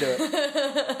 I'll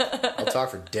talk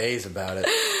for days about it.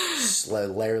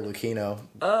 Larry Lucchino.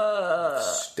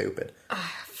 Stupid.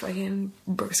 Fucking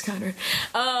Brooks Conrad.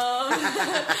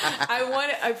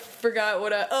 I forgot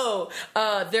what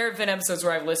there have been episodes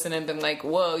where I've listened and been like,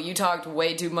 whoa, you talked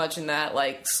way too much in that,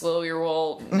 like, slow your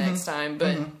roll next time,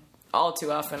 but all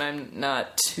too often I'm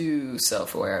not too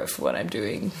self-aware of what I'm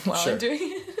doing while I'm doing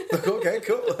it. Okay,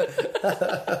 cool.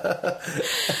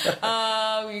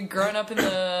 We've grown up in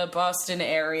the Boston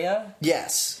area.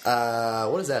 Yes.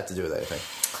 What does that have to do with anything?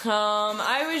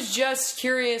 I was just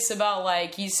curious about,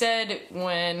 like, you said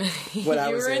when you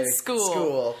were in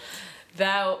school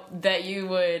that you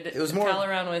would pal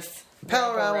around with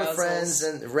friends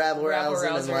and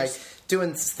rabble-rousing and, like,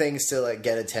 doing things to, like,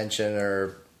 get attention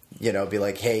or, you know, be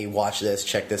like, hey, watch this,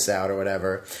 check this out, or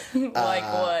whatever. Like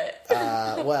what?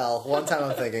 Well, one time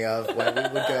I'm thinking of when we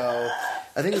would go,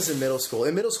 I think it was in middle school.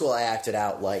 In middle school, I acted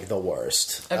out like the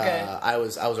worst. Okay. I've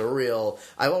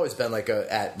always been like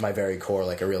at my very core,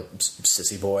 like a real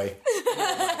sissy boy.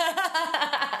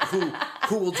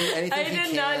 Who will do anything he can. I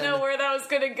did not know where that was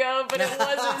going to go, but it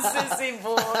wasn't sissy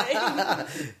boy.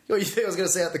 What, you think I was going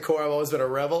to say at the core I've always been a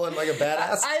rebel and like a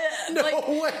badass? No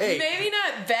way. Maybe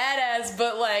not badass,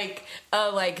 but like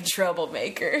a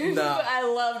troublemaker. No. I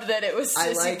loved that it was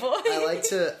sissy boy.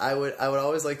 I would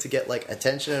always like to get like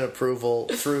attention and approval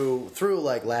through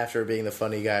like laughter, being the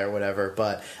funny guy or whatever,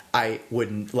 but I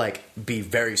wouldn't like be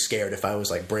very scared if I was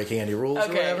like breaking any rules or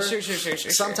whatever. Sure.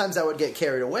 Sometimes I would get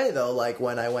carried away though, like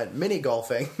when I went mini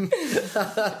golfing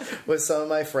with some of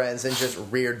my friends and just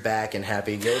reared back in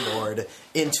happy Gilmore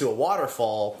into a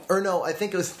waterfall. Or no, I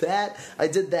think it was that. I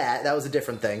did that. That was a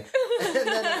different thing. And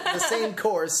then the same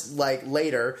course, like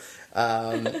later,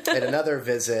 at another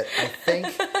visit, I think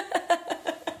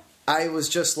I was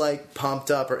just like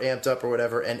pumped up or amped up or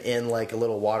whatever, and in like a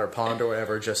little water pond or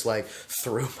whatever, just like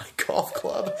threw my golf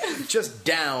club just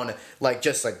down, like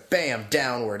just like bam,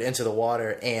 downward into the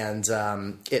water, and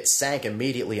it sank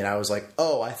immediately, and I was like,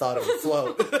 oh, I thought it would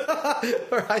float.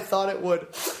 Or I thought it would.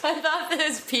 I thought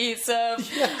this piece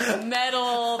of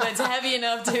metal that's heavy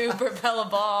enough to propel a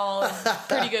ball in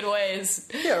pretty good ways.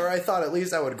 Yeah, or I thought at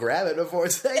least I would grab it before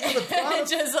it sank in the pond.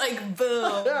 Just like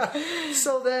boom. Yeah.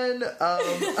 So then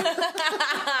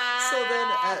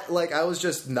like I was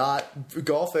just not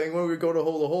golfing when we would go to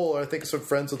hole to hole. I think some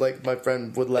friends would like, my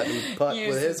friend would let me putt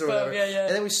with his or whatever. Yeah.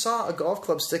 And then we saw a golf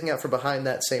club sticking out from behind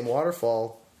that same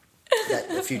waterfall that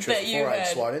a few trips before I'd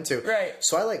swat into. Right.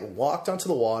 So I like walked onto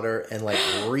the water and like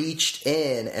reached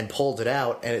in and pulled it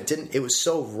out, and it was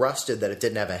so rusted that it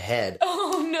didn't have a head.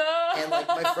 Oh no. And like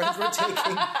my friends were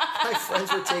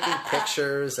taking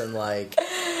pictures, and like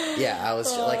I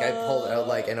was like, I pulled it out,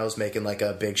 like, and I was making like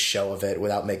a big show of it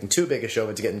without making too big a show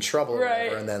of it to get in trouble or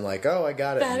whatever, and then like, oh, I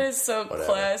got it. That is so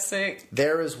classic.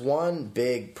 There is one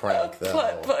big prank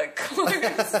though. Putt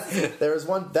course. There is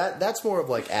one that's more of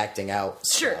like acting out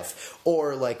stuff,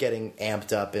 or like getting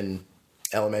amped up in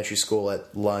elementary school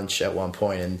at lunch at one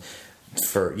point, and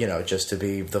for, you know, just to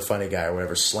be the funny guy or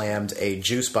whatever, slammed a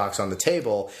juice box on the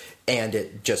table, and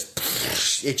it just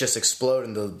exploded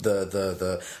in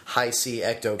the high C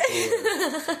ecto cooler.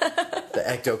 The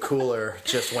ecto cooler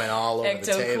just went all over the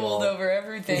table. Ecto cooled over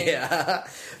everything. Yeah.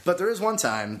 But there was one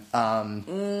time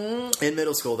in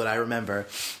middle school that I remember.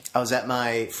 I was at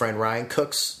my friend Ryan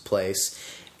Cook's place,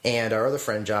 and our other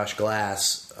friend Josh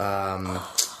Glass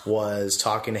was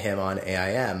talking to him on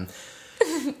AIM.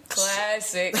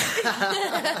 Classic.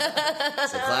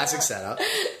 It's a classic setup.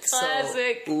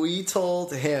 Classic. So we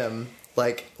told him,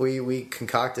 like, we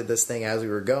concocted this thing as we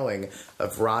were going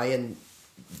of Ryan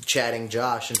chatting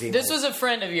Josh and being. This like, was a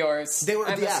friend of yours. They were,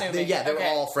 I'm assuming. They were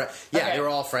all friends. Yeah, okay. They were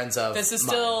all friends of. This is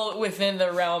still within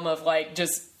the realm of like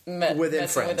just. Within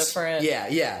friends. With a friend.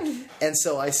 Yeah. And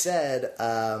so I said,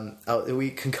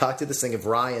 we concocted this thing of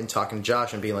Ryan talking to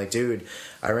Josh and being like, dude,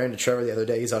 I ran into Trevor the other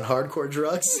day. He's on hardcore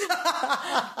drugs.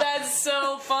 That's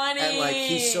so funny. And like,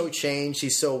 he's so changed.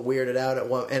 He's so weirded out at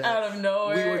one. And out of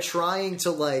nowhere. We were trying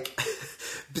to like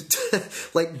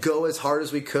like go as hard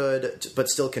as we could, but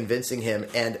still convincing him.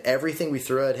 And everything we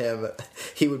threw at him,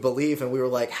 he would believe. And we were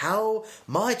like, "How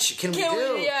much can we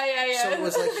do?" Yeah. So it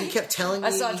was like he kept telling me.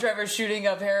 I saw Trevor shooting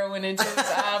up heroin into his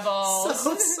eyeballs.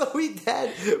 So we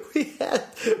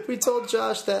told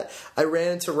Josh that I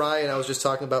ran into Ryan. I was just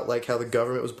talking about like how the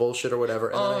government was bullshit or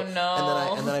whatever. And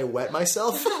then I wet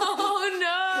myself. Oh no!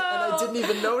 And I didn't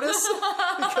even notice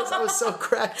because I was so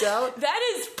cracked out. That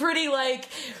is pretty like.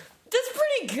 That's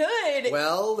pretty good.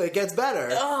 Well, it gets better.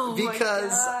 Oh,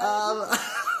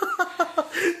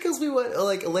 because we went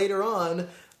like later on.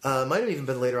 Might have even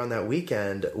been later on that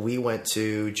weekend. We went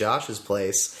to Josh's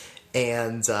place,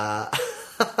 and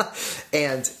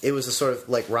and it was a sort of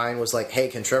like Ryan was like, "Hey,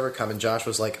 can Trevor come?" And Josh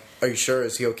was like, "Are you sure?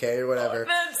 Is he okay or whatever?" Oh,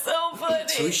 that's so funny.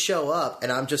 So we show up,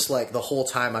 and I'm just like the whole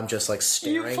time I'm just like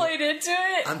staring. You played into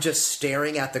it. I'm just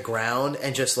staring at the ground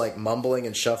and just like mumbling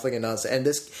and shuffling and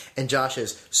nonsense. And Josh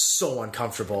is so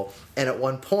uncomfortable. And at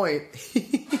one point,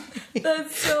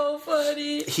 that's so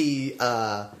funny.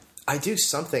 I do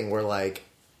something where like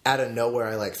out of nowhere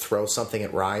I like throw something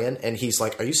at Ryan, and he's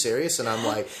like, "Are you serious?" And I'm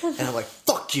like,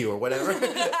 "Fuck you" or whatever.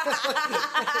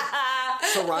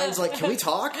 So Ryan's like, "Can we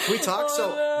talk? Can we talk?" Oh, so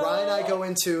no. Ryan and I go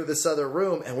into this other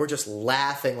room, and we're just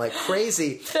laughing like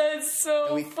crazy. That's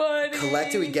so funny.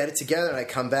 Collectively get it together, and I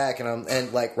come back,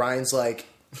 and like Ryan's like,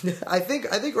 I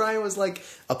think Ryan was like,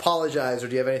 "Apologize," or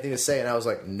 "Do you have anything to say?" And I was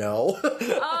like, "No."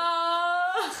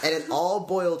 And it all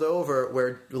boiled over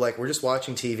where like we're just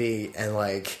watching TV, and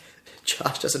like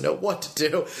Josh doesn't know what to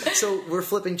do, so we're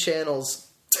flipping channels.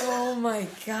 Oh my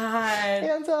god!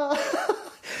 And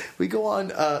we go on.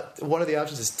 One of the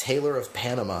options is Taylor of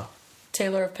Panama.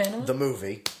 Taylor of Panama, the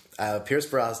movie. Pierce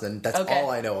Brosnan. That's all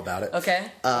I know about it.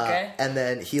 Okay. And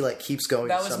then he like keeps going.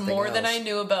 That to was something more else. than I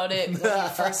knew about it when you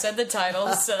first said the title.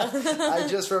 So I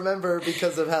just remember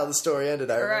because of how the story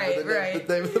ended. I remember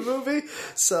the name of the movie.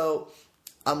 So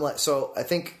I'm like, I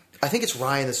think it's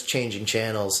Ryan that's changing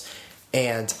channels.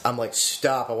 And I'm like,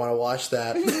 stop, I want to watch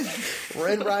that.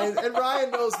 and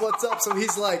Ryan knows what's up, so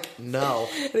he's like, no.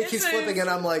 And he keeps flipping, and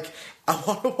I'm like, I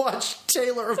want to watch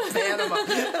Taylor of Panama.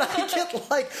 And I get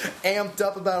like amped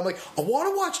up about it. I'm like, I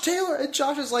want to watch Taylor. And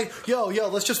Josh is like, yo,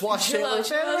 let's just watch Taylor of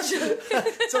Panama.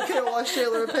 It's okay to watch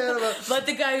Taylor of Panama. Let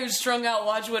the guy who's strung out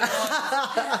watch what he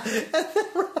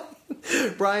wants.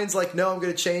 Brian's like, no, I'm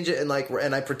going to change it, and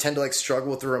I pretend to like struggle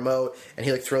with the remote, and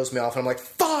he like throws me off, and I'm like,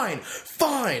 fine,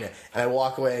 and I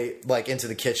walk away like into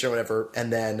the kitchen or whatever,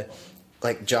 and then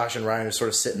like Josh and Ryan are sort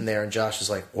of sitting there, and Josh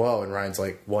is like, whoa, and Ryan's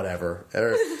like, whatever,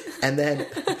 and then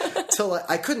till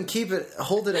I couldn't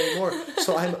hold it anymore,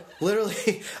 so I'm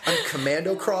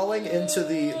commando crawling into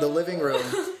the living room,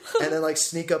 and then like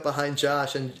sneak up behind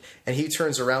Josh, and he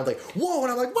turns around like, whoa,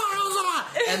 and I'm like,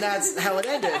 and that's how it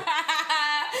ended.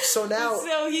 So now,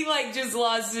 he like just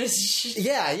lost his shit.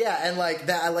 Yeah, and like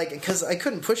that, because I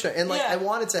couldn't push it, and like I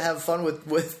wanted to have fun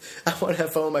with I want to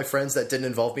have fun with my friends that didn't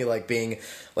involve me like being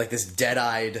like this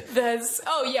dead-eyed.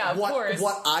 Of course.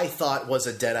 What I thought was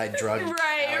a dead-eyed drug.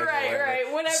 Right.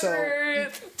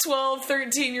 Whatever 12,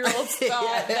 13-year-olds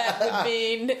thought that would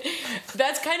mean.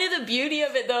 That's kind of the beauty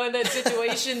of it, though, in that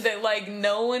situation that like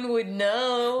no one would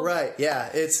know. Right.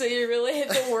 Yeah. So you really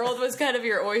the world was kind of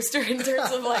your oyster in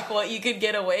terms of like what you could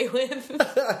get away with.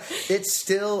 It's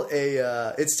still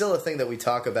a thing that we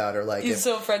talk about, or like. You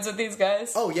still friends with these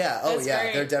guys? Oh yeah. That's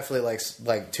great. They're definitely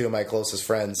like two of my closest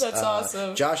friends. That's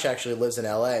awesome. Josh actually lives in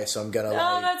LA, so I'm gonna.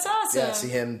 That's awesome. Yeah, see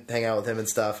him, hang out with him and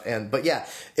stuff. But yeah,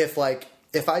 if I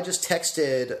just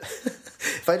texted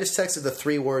the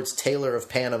 3 words Taylor of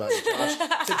Panama to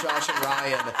Josh and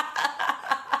Ryan,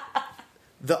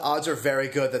 the odds are very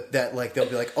good that like they'll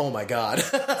be like, oh my god,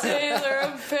 Taylor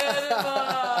of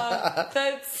Panama.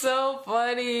 That's so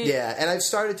funny. Yeah, and I've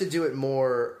started to do it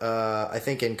more. I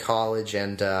think in college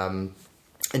and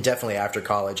definitely after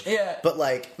college. Yeah, but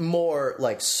like more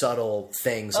like subtle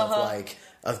things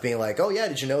of being like, oh yeah,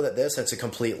 did you know that this? And it's a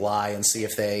complete lie, and see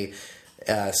if they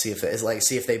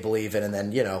believe it, and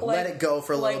then let it go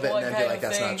for a little bit, and then be like,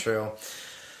 that's not true.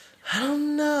 I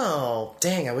don't know.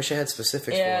 Dang, I wish I had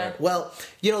specifics for it. Well,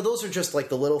 those are just like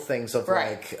the little things of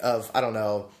I don't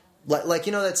know, like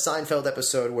that Seinfeld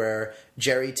episode where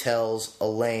Jerry tells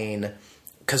Elaine.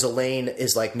 Because Elaine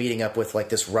is like meeting up with like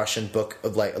this Russian book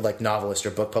like novelist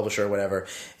or book publisher or whatever,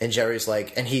 and Jerry's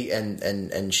like, and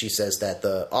she says that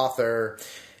the author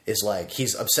is like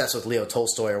he's obsessed with Leo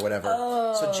Tolstoy or whatever.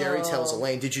 Oh. So Jerry tells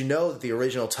Elaine, "Did you know that the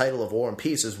original title of War and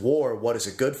Peace is War? What is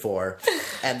it good for?"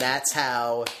 And that's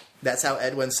how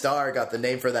Edwin Starr got the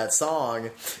name for that song,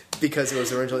 because it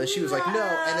was original. And she was like, no.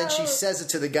 And then she says it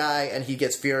to the guy, and he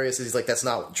gets furious. And he's like, that's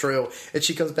not true. And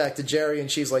she comes back to Jerry,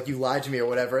 and she's like, you lied to me or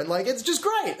whatever. And like, it's just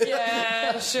great.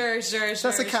 Yeah, sure.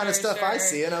 That's the kind of stuff I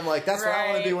see, and I'm like, that's what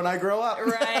I want to be when I grow up.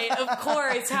 Right, of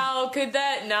course. How could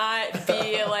that not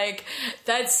be like?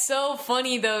 That's so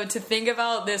funny though to think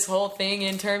about this whole thing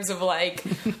in terms of like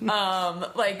sitcom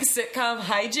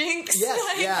hijinks.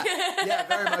 Yes, yeah,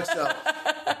 very much so.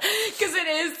 Because it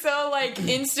is so like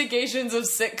instigations of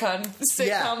sitcom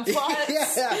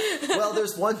plots. Yeah. Well,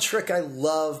 there's one trick I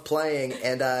love playing,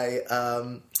 and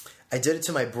I did it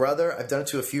to my brother. I've done it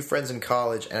to a few friends in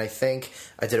college, and I think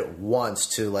I did it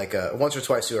once or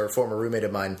twice to a former roommate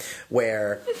of mine,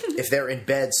 where if they're in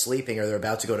bed sleeping or they're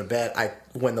about to go to bed,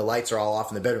 when the lights are all off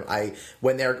in the bedroom,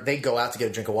 when they go out to get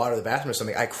a drink of water or the bathroom or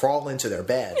something, I crawl into their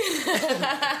bed.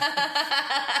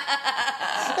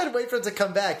 I'd wait for it to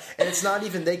come back, and it's not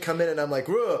even they come in and I'm like,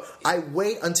 ugh. I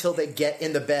wait until they get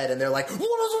in the bed and they're like, and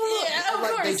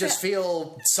like they just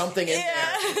feel something in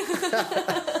there.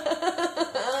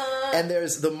 And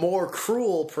there's the more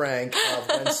cruel prank of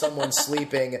when someone's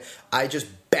sleeping, I just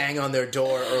bang on their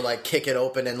door or like kick it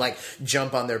open and like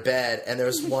jump on their bed. And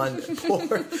there's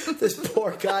this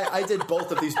poor guy. I did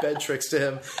both of these bed tricks to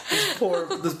him.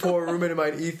 This poor roommate of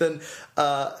mine, Ethan.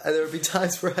 And there would be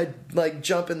times where I'd like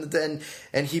jump in the den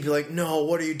and he'd be like, "No,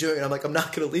 what are you doing?" And I'm like, "I'm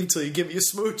not going to leave till you give me a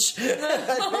smooch." He'd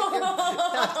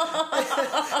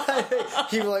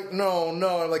be like, "No." And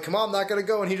I'm like, "Come on, I'm not going to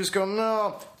go." And he'd just go,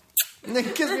 "No." And then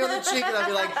kiss me on the cheek, and I'd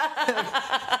be like,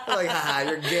 "Ha,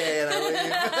 you're gay," and I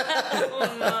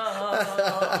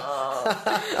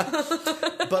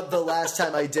leave. But the last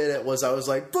time I did it was I was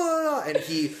like, "Bah!" And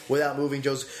he, without moving,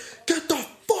 goes, "Get the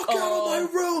fuck out of my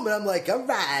room!" And I'm like, "All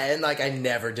right," and like I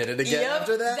never did it again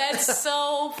after that. That's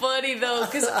so funny though,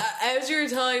 because as you were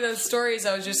telling those stories,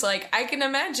 I was just like, I can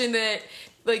imagine that.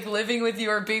 Like, living with you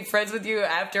or being friends with you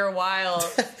after a while,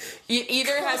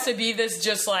 either has to be this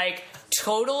just, like,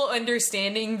 total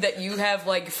understanding that you have,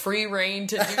 like, free reign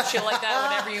to do shit like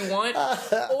that whenever you want,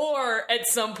 or at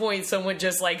some point someone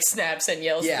just, like, snaps and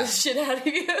yells the shit out of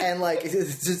you. And, like,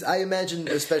 it's just, I imagine,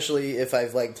 especially if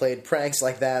I've, like, played pranks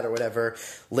like that or whatever,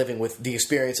 the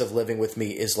experience of living with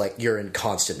me is, like, you're in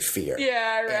constant fear.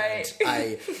 Yeah, right.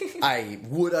 And I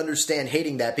would understand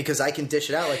hating that because I can dish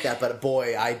it out like that, but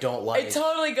boy, I don't like it.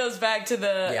 Totally goes back to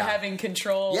the having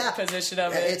control position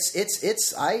of it.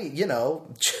 I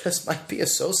just might be a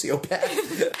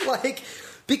sociopath. Like,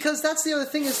 because that's the other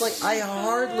thing is like I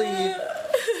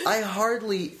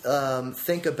hardly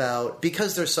think about,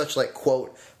 because they're such like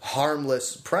quote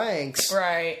harmless pranks.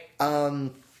 Right.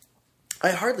 I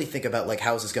hardly think about like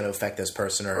how is this going to affect this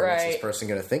person or what's this person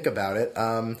going to think about it.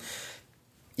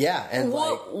 Yeah, and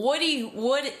what do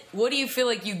you feel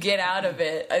like you get out of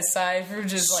it aside from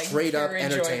just like straight up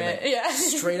entertainment? Yeah,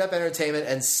 straight up entertainment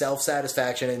and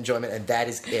self-satisfaction and enjoyment, and that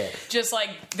is it. Just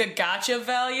like the gotcha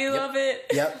value of it.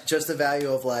 Yep, just the value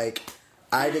of like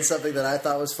I did something that I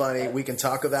thought was funny. We can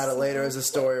talk about it later as a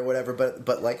story or whatever,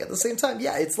 but like at the same time,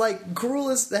 yeah, it's like cruel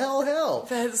as hell.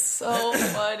 That's so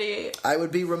funny. I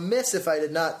would be remiss if I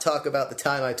did not talk about the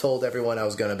time I told everyone I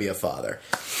was going to be a father.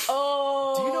 Oh.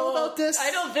 Do you know about this? I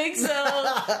don't think so.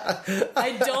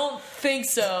 I don't think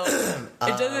so.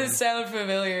 It doesn't sound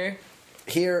familiar.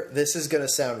 Here, this is going to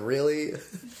sound really...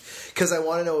 Because I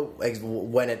want to know like,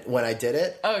 when I did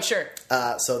it. Oh, sure.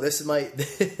 So this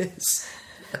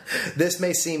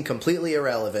may seem completely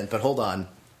irrelevant, but hold on.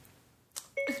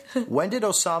 When did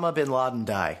Osama bin Laden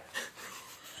die?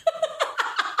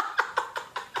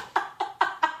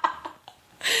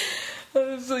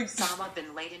 Osama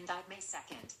bin Laden died May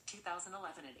 2nd,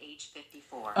 2011 at age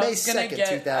 54. May 2nd,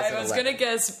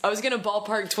 2011. I was going to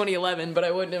ballpark 2011, but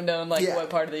I wouldn't have known what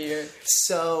part of the year.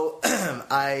 So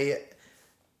I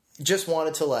just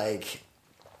wanted to like...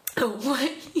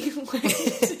 What you went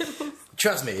to...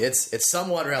 Trust me, it's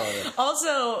somewhat relevant.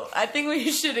 Also, I think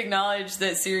we should acknowledge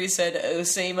that Siri said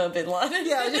Osama bin Laden.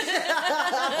 Yeah.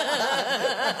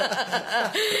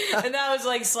 And that was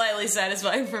like slightly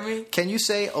satisfying for me. Can you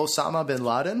say Osama bin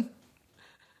Laden?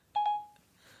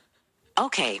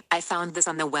 Okay, I found this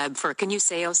on the web for can you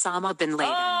say Osama bin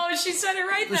Laden? Oh, she said it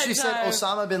right that time. She said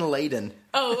Osama bin Laden.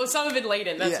 Oh, Osama bin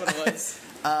Laden, that's what it was.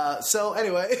 So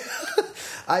anyway,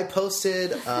 I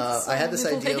posted, I had this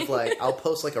idea of like, I'll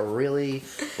post like a really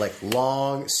like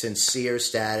long, sincere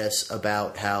status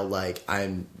about how like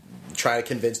I'm trying to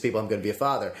convince people I'm going to be a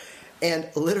father. And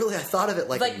literally I thought of it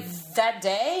like that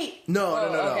day? No.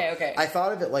 Okay. I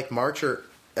thought of it like March or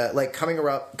like coming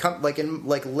around, like in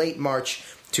like late March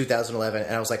 2011.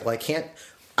 And I was like, well, I can't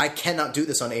I cannot do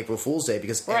this on April Fool's Day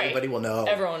because everybody will know.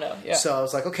 Everyone will know, yeah. So I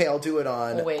was like, okay, I'll do it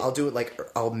I'll do it like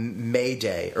May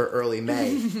Day or early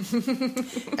May. And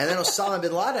then Osama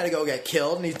bin Laden had to go get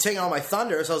killed, and he's taking all my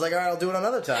thunder, so I was like, all right, I'll do it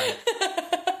another time.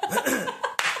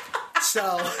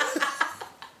 So,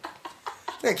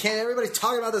 can't everybody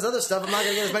talk about this other stuff? I'm not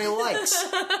going to get as many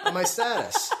likes on my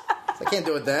status. So I can't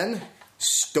do it then.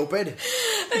 Stupid.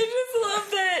 I just love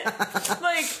that.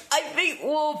 Like, I think,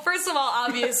 well, first of all,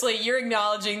 obviously, you're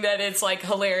acknowledging that it's, like,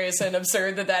 hilarious and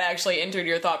absurd that actually entered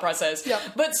your thought process. Yeah.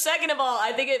 But second of all,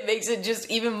 I think it makes it just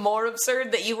even more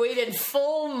absurd that you waited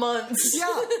full months. Yeah.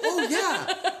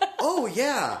 Oh,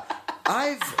 yeah.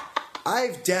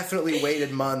 I've definitely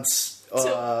waited months.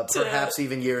 Perhaps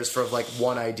even years for like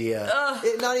one idea.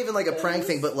 Not even like a prank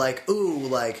thing, but like,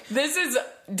 this is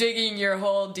digging your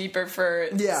hole deeper for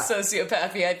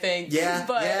sociopathy, I think. Yeah,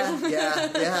 but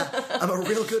yeah. I'm a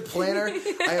real good planner.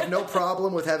 I have no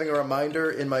problem with having a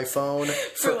reminder in my phone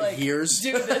for like, years.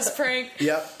 Do this prank.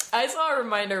 Yep. I saw a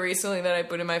reminder recently that I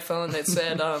put in my phone that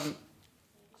said, and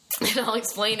I'll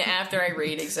explain after I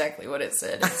read exactly what it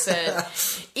said. It said,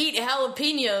 eat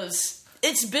jalapenos.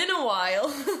 It's been a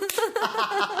while.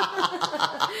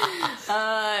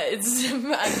 I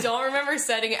don't remember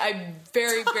setting it. I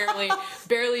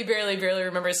barely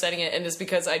remember setting it, and it's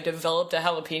because I developed a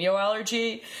jalapeno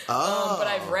allergy. But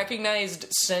I've recognized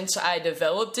since I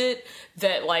developed it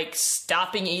that, like,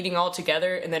 stopping eating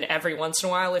altogether, and then every once in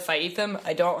a while, if I eat them,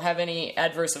 I don't have any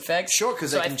adverse effects. Sure,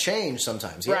 because they can change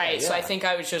sometimes. Yeah, right, so I think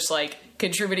I was just, like,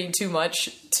 contributing too much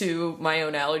to my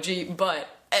own allergy, but...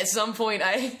 At some point,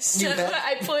 I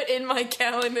put in my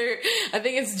calendar, I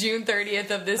think it's June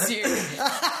 30th of this year,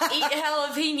 eat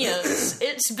jalapenos.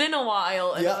 It's been a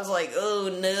while. And I was like, oh,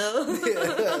 no.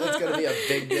 It's going to be a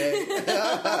big day.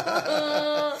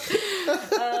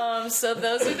 So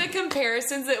those are the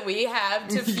comparisons that we have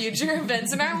to future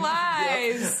events in our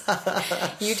lives.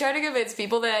 You try to convince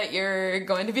people that you're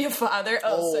going to be a father.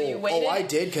 So you waited. I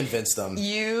did convince them.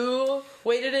 You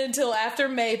waited until after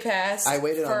May passed. I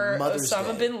waited on Mother's Day.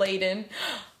 Osama bin Laden.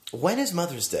 When is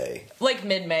Mother's Day? Like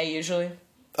mid-May, usually.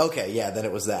 Okay, yeah, then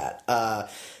it was that.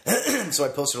 So I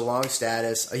posted a long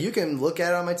status. You can look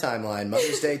at it on my timeline.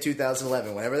 Mother's Day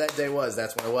 2011. Whenever that day was,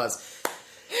 that's when it was.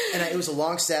 And it was a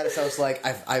long status. I was like,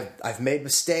 I've made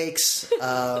mistakes,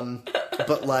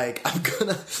 but like I'm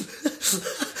gonna.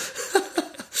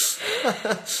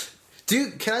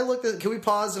 Can we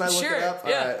pause and I look it up?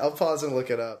 Yeah. All right, I'll pause and look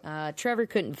it up. Trevor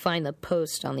couldn't find the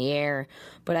post on the air,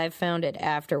 but I found it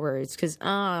afterwards because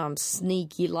I'm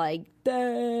sneaky like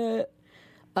that.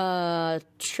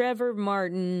 Trevor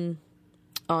Martin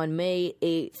on May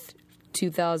 8th,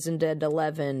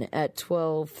 2011 at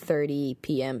 12:30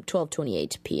 p.m.,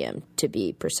 12:28 p.m. to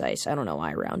be precise. I don't know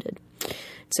why I rounded. It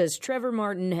says, Trevor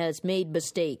Martin has made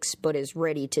mistakes but is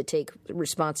ready to take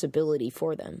responsibility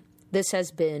for them. This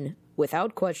has been,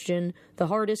 without question, the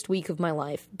hardest week of my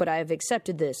life, but I have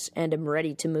accepted this and am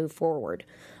ready to move forward.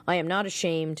 I am not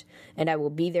ashamed, and I will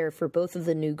be there for both of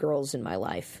the new girls in my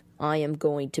life. I am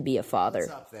going to be a father.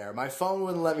 It's up there. My phone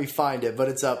wouldn't let me find it, but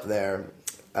it's up there.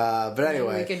 But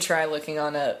anyway. Maybe we can try looking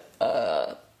on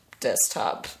a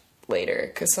desktop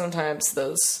later, because sometimes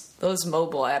those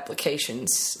mobile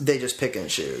applications... They just pick and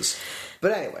choose.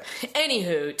 But anyway.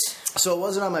 Anywho. So it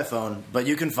wasn't on my phone, but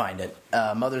you can find it.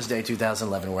 Mother's Day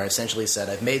 2011, where I essentially said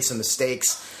I've made some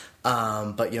mistakes,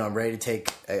 but I'm ready to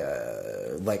take,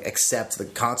 accept the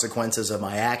consequences of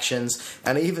my actions.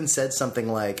 And I even said something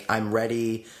like, I'm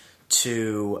ready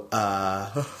to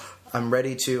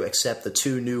accept the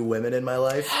two new women in my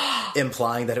life,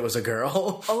 implying that it was a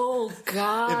girl. Oh,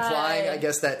 God. Implying, I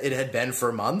guess, that it had been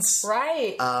for months.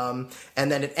 Right.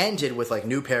 And then it ended with,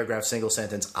 new paragraph, single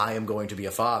sentence, I am going to be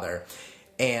a father.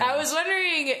 And I was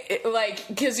wondering,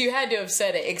 because you had to have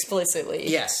said it explicitly.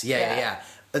 Yes, yeah.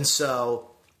 And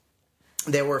so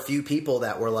there were a few people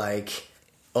that were like,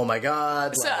 oh my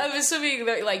God. So I'm assuming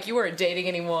that, you weren't dating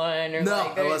anyone, or no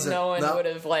one would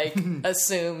have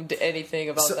assumed anything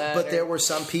about that. But there were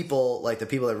some people, the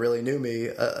people that really knew me,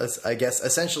 I guess,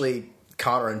 essentially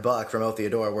Connor and Buck from O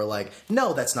Theodore were like,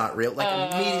 no, that's not real.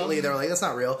 Immediately they were like, that's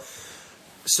not real.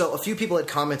 So a few people had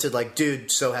commented,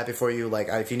 dude, so happy for you,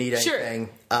 if you need anything.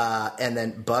 Sure. And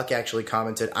then Buck actually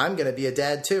commented, I'm going to be a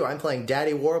dad too. I'm playing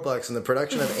Daddy Warbucks in the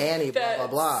production of Annie, blah, blah,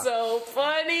 blah. So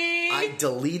funny. I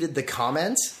deleted the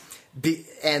comment,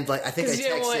 and I think I texted... you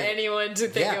didn't want anyone to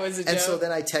think it was a joke. And so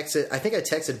then I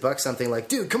texted Buck something like,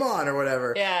 dude, come on, or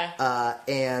whatever. Yeah.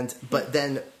 But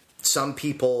then some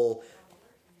people...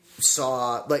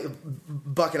 saw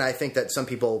Buck and I think that some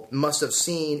people must have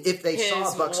seen if they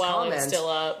saw Buck's comment. Still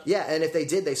up. Yeah, and if they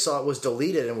did, they saw it was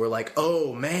deleted and were like,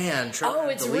 "Oh man,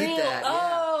 Trevor, it's delete real. that."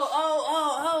 Yeah.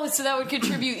 so that would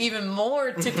contribute even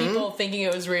more to people thinking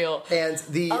it was real. And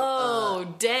the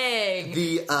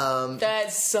dang.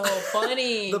 That's so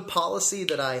funny. The policy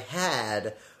that I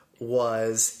had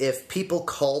was if people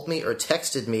called me or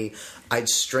texted me, I'd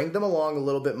string them along a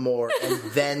little bit more and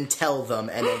then tell them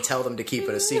to keep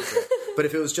it a secret. But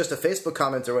if it was just a Facebook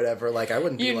comment or whatever, like I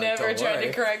wouldn't be you like, never don't tried worry.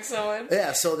 to correct someone.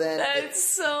 Yeah, so then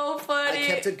that's so funny. I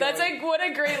kept it That's going. like what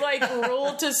a great like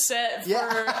rule to set for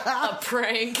a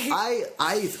prank.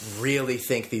 I really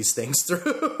think these things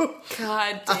through.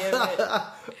 God damn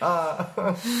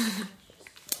it.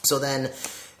 So then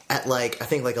at like I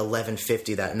think like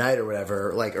 11:50 that night or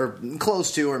whatever, like or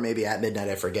close to or maybe at midnight,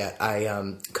 I forget.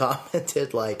 I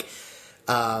commented like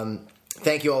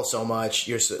thank you all so much.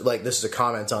 You're like this is a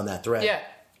comment on that thread. Yeah.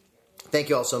 Thank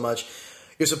you all so much.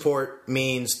 Your support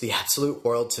means the absolute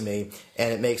world to me,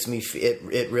 and it makes me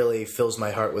it really fills my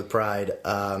heart with pride.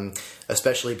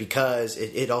 Especially because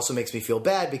it also makes me feel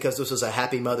bad because this was a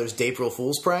Happy Mother's Day April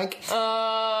Fool's prank.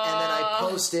 And then I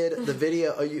posted the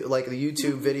video, like the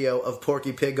YouTube video of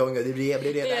Porky Pig going,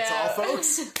 "That's all,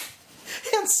 folks."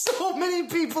 And so many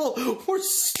people were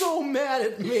so mad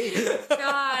at me.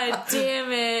 God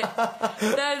damn it.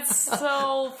 That's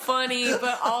so funny,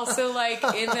 but also like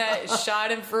in that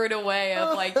Schadenfreude way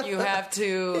of like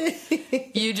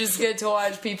you just get to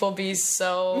watch people be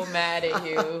so mad at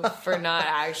you for not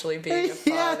actually being a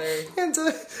father. Yeah. And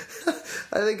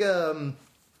I think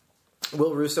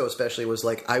Will Russo especially was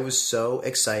like, I was so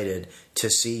excited to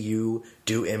see you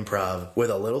do improv with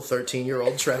a little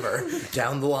 13-year-old Trevor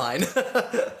down the line.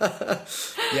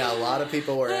 Yeah, a lot of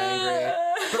people were angry.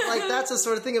 But like that's the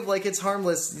sort of thing of like it's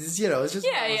harmless, it's just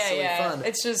silly fun.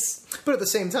 It's just But at the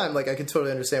same time, like I can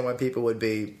totally understand why people would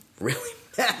be really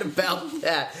mad about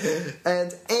that.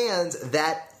 And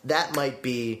that might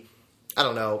be I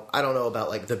don't know about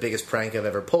like the biggest prank I've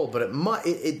ever pulled, but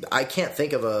I can't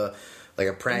think of a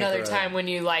prank. Another time when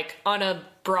you, like, on a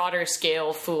broader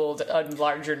scale, fooled a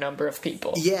larger number of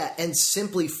people. Yeah, and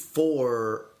simply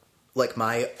for, like,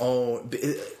 my own...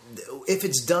 If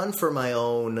it's done for my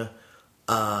own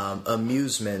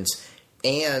amusement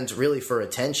and really for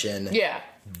attention... Yeah.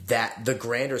 That the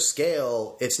grander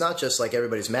scale, it's not just, like,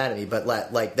 everybody's mad at me, but,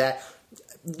 like, that...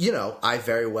 I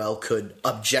very well could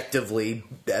objectively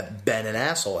been an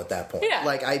asshole at that point. Yeah.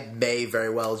 Like, I may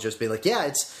very well just be like,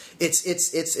 yeah,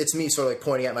 it's me sort of like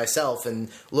pointing at myself and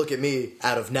look at me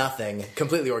out of nothing,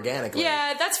 completely organically.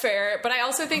 Yeah, that's fair. But I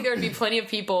also think there would be plenty of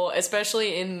people,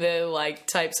 especially in the like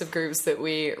types of groups that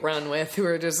we run with, who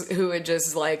would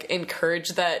just like encourage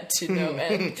that to no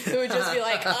end. Who would just be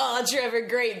like, "Oh, Trevor,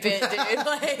 great bit, dude."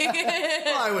 Like,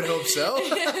 well, I would hope so.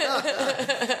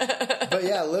 But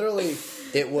yeah, literally,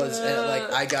 it was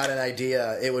like I got an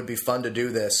idea. It would be fun to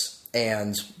do this.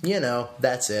 And,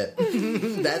 that's it.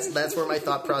 that's where my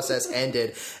thought process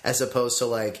ended, as opposed to,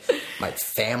 like, my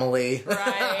family.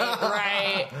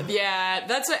 Right. Yeah,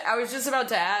 that's what I was just about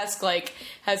to ask. Like,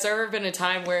 has there ever been a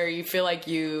time where you feel like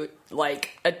you, like,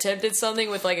 attempted something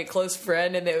with, like, a close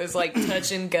friend and it was, like,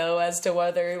 touch and go as to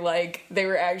whether, like, they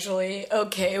were actually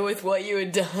okay with what you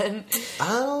had done? I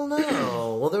don't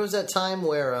know. Well, there was that time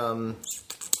where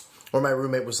my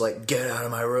roommate was like, "Get out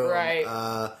of my room." Right.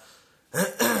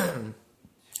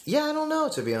 Yeah, I don't know,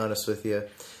 to be honest with you.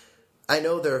 I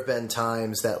know there have been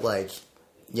times that, like,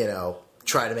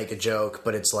 try to make a joke,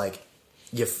 but it's like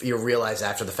you realize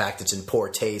after the fact it's in poor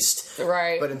taste.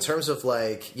 Right. But in terms of,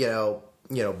 like,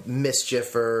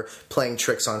 mischief or playing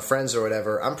tricks on friends or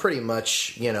whatever, I'm pretty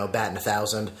much, batting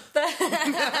 1,000.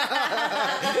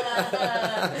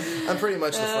 I'm pretty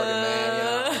much the fucking man,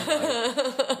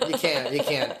 like, you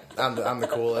can't. I'm the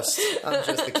coolest. I'm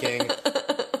just the king.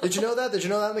 Did you know that? Did you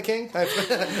know that I'm the king? I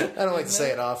don't like to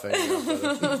say it often.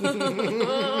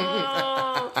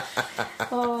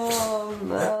 Oh,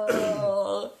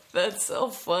 no. That's so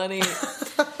funny.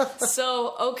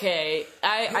 So, okay.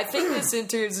 I think this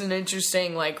enters an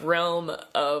interesting, like, realm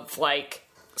of, like,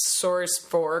 source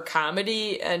for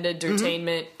comedy and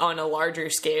entertainment on a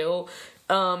larger scale.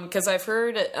 Because I've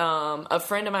heard a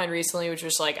friend of mine recently which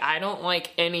was like, I don't like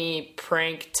any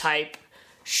prank type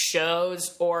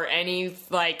shows or any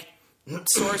like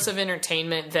source of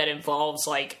entertainment that involves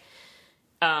like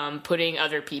putting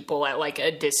other people at like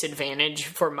a disadvantage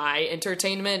for my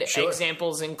entertainment. Sure.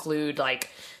 Examples include like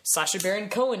Sacha Baron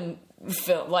Cohen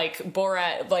like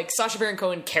Borat, like Sacha Baron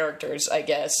Cohen characters, I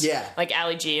guess. Yeah. Like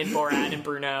Ali G and Borat and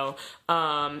Bruno.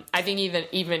 I think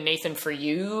even Nathan For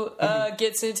You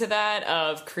gets into that,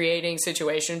 of creating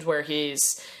situations where he's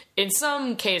in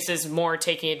some cases, more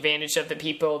taking advantage of the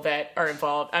people that are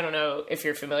involved. I don't know if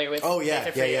you're familiar with. Oh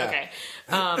yeah, yeah. Okay,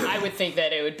 I would think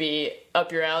that it would be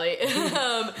up your alley.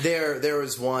 There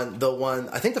was one.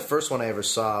 I think the first one I ever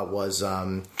saw was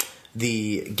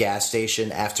the gas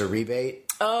station after rebate.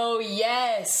 Oh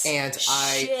yes, and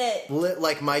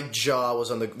my jaw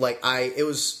was on the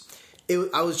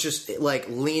I was just like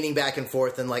leaning back and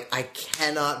forth and like I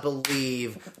cannot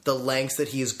believe the lengths that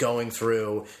he's going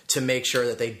through to make sure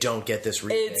that they don't get this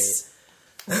rebate. It's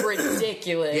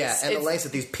ridiculous. Yeah, and the lengths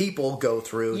that these people go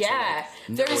through. Yeah,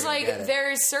 to, like,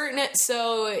 there's certain,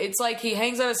 so it's like he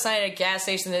hangs out a sign at a gas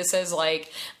station that says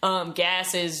like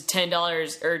gas is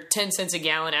 $10 or 10 cents a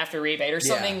gallon after rebate or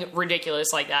something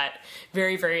ridiculous like that.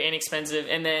 Very, very inexpensive,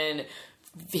 and then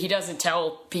he doesn't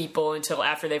tell people until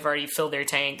after they've already filled their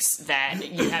tanks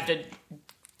that you have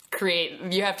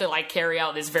to like carry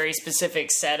out this very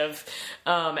specific set of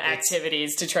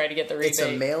activities to try to get the rebate. It's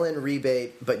a mail-in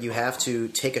rebate, but you have to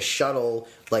take a shuttle,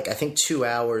 like I think 2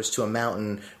 hours to a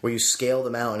mountain where you scale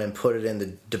the mountain and put it in the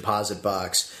deposit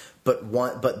box.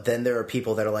 But then there are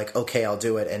people that are like, okay, I'll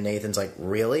do it. And Nathan's like,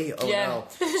 really? Oh no.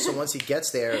 So once he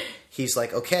gets there, he's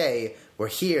like, okay, we're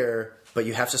here, but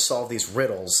you have to solve these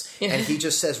riddles. And he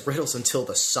just says riddles until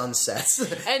the sun sets.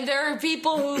 And there are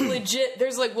people who legit,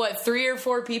 there's like, 3 or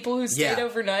 4 people who stayed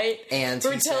overnight and who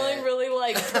are telling really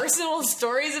like personal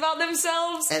stories about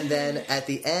themselves. And then at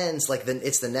the end,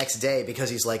 it's the next day because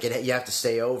he's like, you have to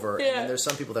stay over. And then there's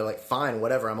some people that are like, fine,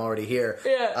 whatever, I'm already here.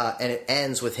 And it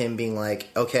ends with him being like,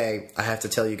 okay, I have to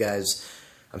tell you guys,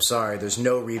 I'm sorry, there's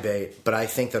no rebate, but I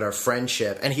think that our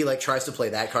friendship, and he like tries to play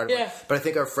that card, but I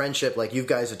think our friendship, like you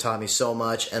guys have taught me so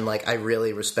much, and like I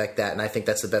really respect that, and I think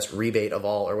that's the best rebate of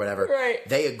all, or whatever. Right.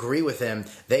 They agree with him,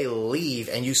 they leave,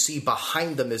 and you see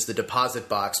behind them is the deposit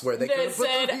box where they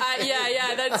said,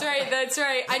 that's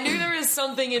right. I knew there was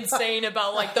something insane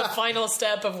about like the final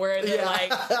step of where the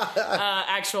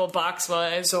actual box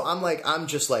was. So I'm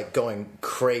just like going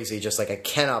crazy, just like I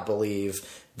cannot believe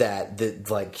that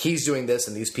he's doing this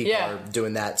and these people are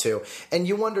doing that too. And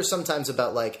you wonder sometimes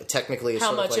about like technically it's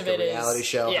how sort of like a reality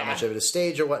show, how much of it is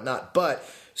stage or whatnot, but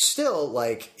still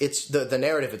like it's the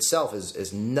narrative itself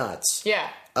is nuts. Yeah.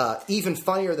 Even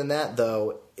funnier than that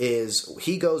though is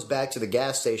he goes back to the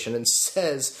gas station and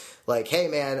says like, hey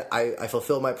man, I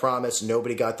fulfilled my promise,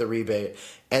 nobody got the rebate.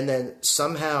 And then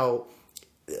somehow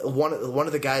one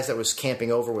of the guys that was camping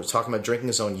over was talking about drinking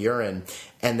his own urine,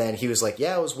 and then he was like,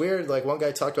 yeah, it was weird, like one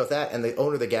guy talked about that, and the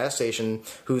owner of the gas station,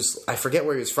 who's, I forget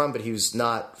where he was from, but he was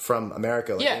not from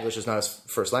America, like English is not his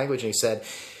first language, and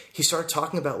he started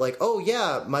talking about like, oh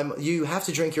yeah, you have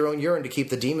to drink your own urine to keep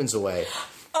the demons away.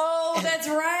 Oh, that's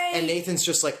right. And Nathan's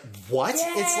just like, what?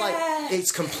 Yeah. It's like,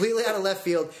 it's completely out of left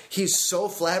field. He's so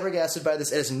flabbergasted by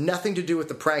this. It has nothing to do with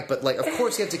the prank, but like, of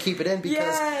course you have to keep it in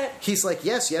because he's like,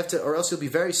 yes, you have to, or else you'll be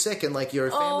very sick and like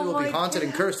your family will be haunted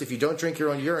and cursed if you don't drink your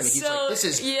own urine. And he's like, this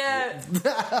is... Yeah.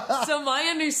 So my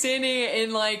understanding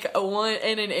in like a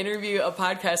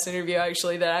podcast interview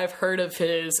actually that I've heard of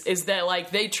his is that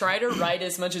like they try to write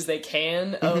as much as they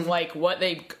can of like what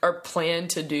they are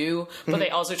planned to do, but they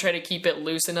also try to keep it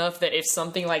loose enough that if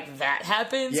something like that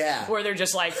happens, where they're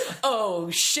just like,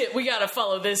 oh shit, we gotta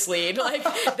follow this lead, like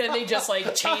then they just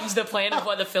like change the plan of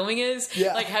what the filming is.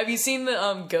 Like, have you seen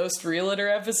the Ghost Realtor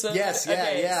episode? Yes.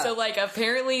 Yeah. So like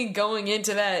apparently going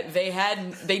into that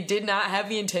they did not have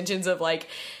the intentions of like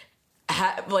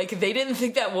they didn't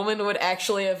think that woman would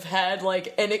actually have had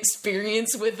like an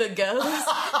experience with a ghost.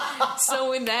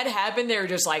 So when that happened, they were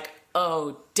just like,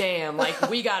 oh damn, like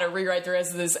we gotta rewrite the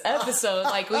rest of this episode.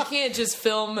 Like we can't just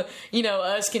film,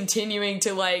 us continuing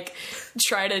to like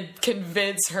try to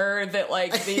convince her that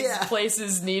like these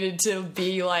places needed to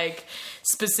be like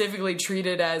specifically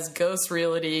treated as ghost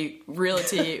realty.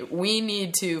 We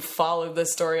need to follow the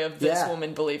story of this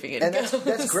woman believing in ghosts. And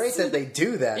that's great that they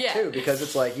do that too, because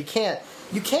it's like you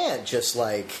can't just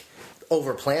like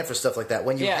over plan for stuff like that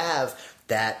when you have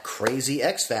that crazy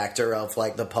X factor of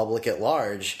like the public at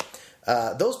large.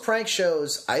 Those prank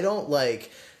shows, I don't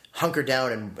like hunker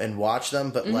down and watch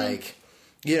them, but like,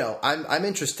 I'm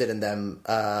interested in them,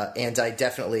 and I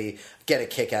definitely get a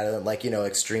kick out of them, like,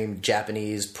 extreme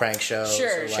Japanese prank shows.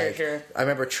 Sure. I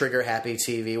remember Trigger Happy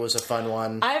TV was a fun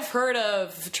one. I've heard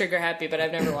of Trigger Happy, but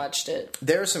I've never watched it.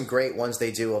 There are some great ones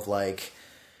they do of like,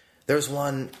 there's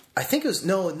one, I think it was,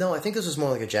 I think this was more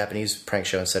like a Japanese prank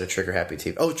show instead of Trigger Happy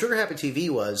TV. Oh, Trigger Happy TV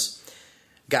was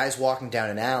guys walking down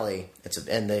an alley. It's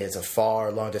a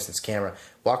far, long distance camera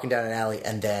walking down an alley,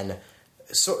 and then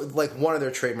so like one of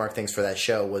their trademark things for that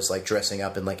show was like dressing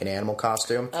up in like an animal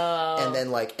costume, and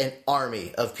then like an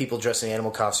army of people dressed in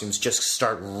animal costumes just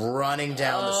start running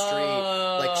down the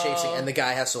street, like chasing, and the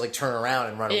guy has to like turn around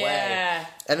and run away.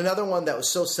 And another one that was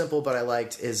so simple but I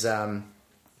liked is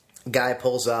guy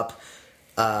pulls up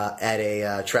at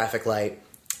a traffic light,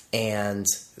 and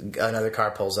another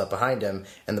car pulls up behind him,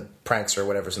 and the prankster or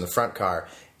whatever's in the front car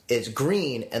is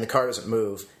green, and the car doesn't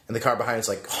move, and the car behind is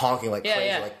like honking like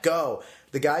crazy, like go.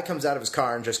 The guy comes out of his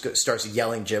car and just starts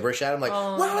yelling gibberish at him, like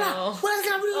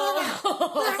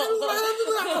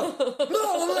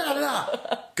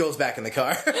goes back in the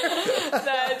car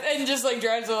and just like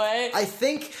drives away. I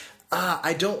think.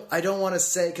 I don't want to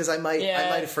say because I might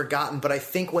have forgotten, but I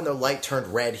think when the light turned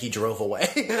red, he drove away.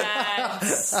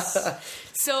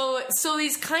 So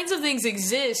these kinds of things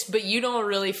exist, but you don't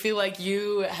really feel like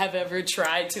you have ever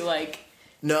tried to like.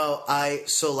 No,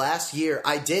 so last year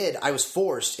I was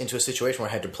forced into a situation where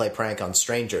I had to play prank on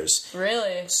strangers.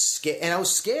 Really? And I was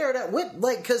scared at what,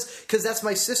 like, because that's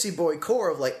my sissy boy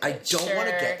core of like, I don't want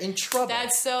to get in trouble.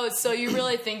 That's so you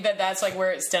really think that that's like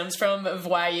where it stems from of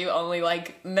why you only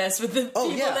like mess with the people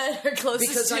that are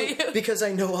closest to you? Because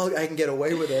I know I can get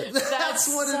away with it. That's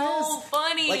what it is. So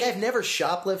funny. Like I've never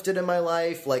shoplifted in my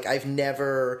life. Like I've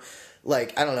never,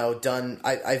 like, I don't know, done,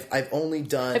 I've only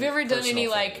done. Have you ever done any things.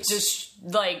 like just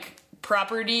like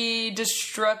property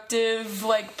destructive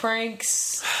like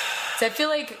pranks? So I feel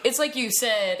like it's like you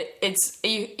said, it's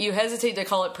you hesitate to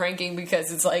call it pranking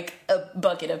because it's like a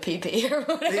bucket of pee-pee or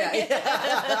whatever.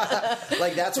 Yeah.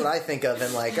 Like that's what I think of,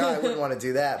 and like, I wouldn't want to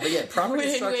do that. But yeah, property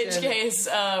destruction. In which case,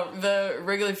 the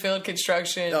Wrigley Field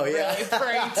construction really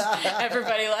pranked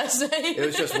everybody last night. It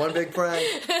was just one big prank.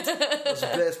 It was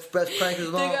the best prank of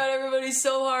them all. They got everybody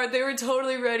so hard. They were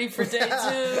totally ready for day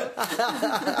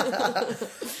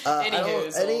 2.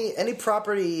 Any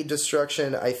property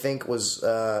destruction, I think, was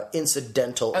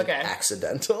incidental and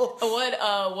accidental. What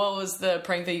was the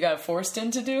prank that you got forced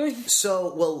into doing? So,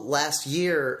 last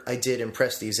year I did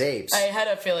Impress These Apes. I had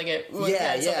a feeling it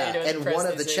had something to do with and Impress one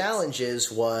of the These Apes.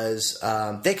 challenges was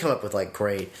they come up with like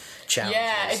great challenges.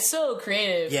 Yeah, it's so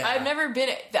creative. Yeah. I've never been.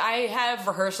 I have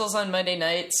rehearsals on Monday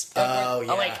nights.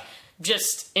 Like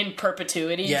just in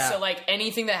perpetuity. Yeah. So like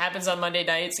anything that happens on Monday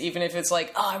nights, even if it's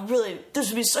like, this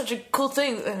would be such a cool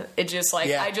thing. It just like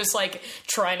I just like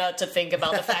try not to think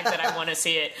about the fact that I want to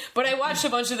see it. But I watched a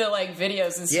bunch of the like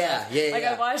videos and stuff.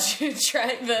 I watched you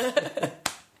try the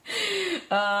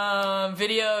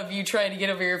video of you trying to get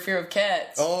over your fear of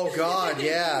cats. Oh God,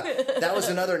 yeah. That was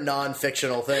another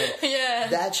non-fictional thing. Yeah.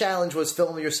 That challenge was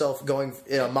filming yourself going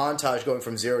in a montage going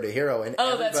from zero to hero, and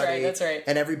that's right.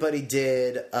 And everybody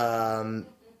did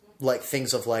like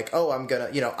things of like, I'm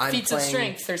gonna, I'm feats playing of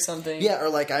strength or something. Yeah, or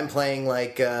like I'm playing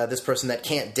like this person that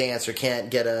can't dance or can't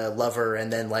get a lover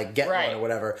and then like get one or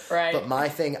whatever. Right. But my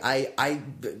thing, I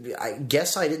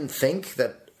guess I didn't think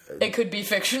that. It could be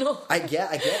fictional. I get.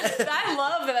 I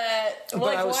love that.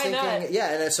 But I was why thinking, not?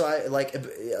 yeah, and so I like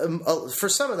for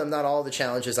some of them, not all the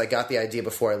challenges. I got the idea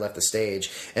before I left the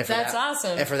stage, and for That's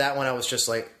awesome. And for that one, I was just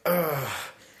like,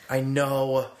 I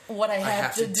know what I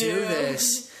have to do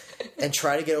this. And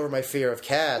try to get over my fear of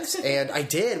cats, and I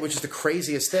did, which is the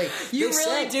craziest thing. You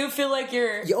really do feel like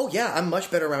you're. Oh yeah, I'm much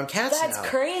better around cats now. That's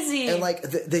crazy. And like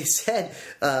they said,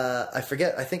 I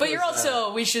forget. I think. But it was, you're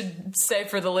also, we should say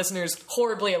for the listeners,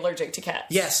 horribly allergic to cats.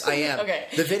 Yes, I am. Okay.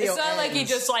 The video. It's not like he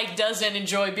just like doesn't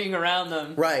enjoy being around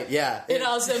them. Right. Yeah. It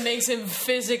also makes him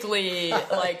physically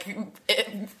like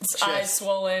eyes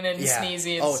swollen and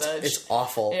sneezy and such. It's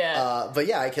awful. Yeah. But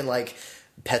yeah, I can like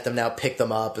pet them now, pick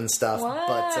them up and stuff. Wow.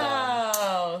 But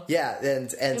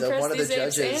and Impress one of the these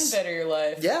apes judges and better your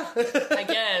life. Yeah. I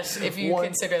guess if you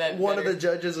consider that. One better. of the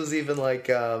judges was even like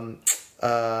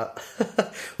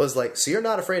was like, so you're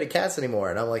not afraid of cats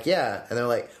anymore? And I'm like, yeah. And they're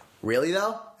like, really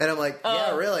though? And I'm like,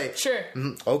 yeah, really. Sure.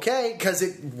 Okay, because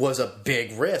it was a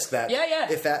big risk. That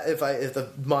if the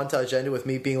montage ended with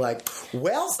me being like,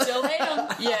 well, still hate them.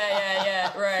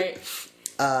 Yeah, right.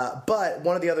 But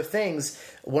one of the other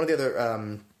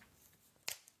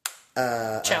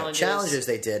challenges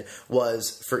they did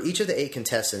was for each of the 8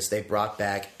 contestants, they brought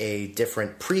back a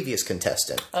different previous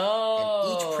contestant. Oh.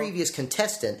 And each previous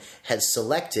contestant had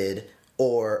selected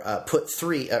or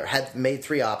had made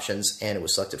 3 options, and it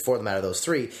was selected for them out of those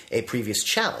 3 a previous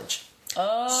challenge.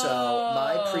 Oh. So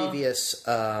my previous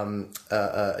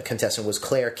contestant was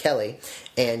Claire Kelly,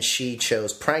 and she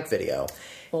chose prank video.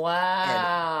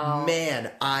 Wow. And man,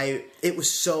 it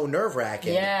was so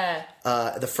nerve-wracking. Yeah.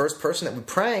 The first person that we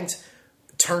pranked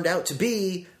turned out to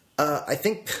be I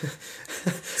think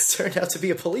turned out to be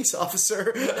a police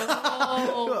officer.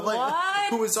 Oh, what?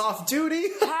 Who was off duty.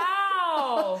 How?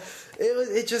 Wow.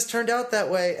 It just turned out that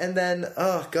way, and then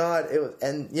oh god, it was,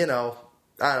 and I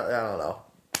don't know.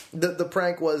 The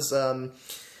prank was I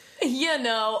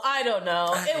don't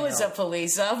know. It was a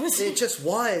police officer. It just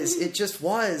was.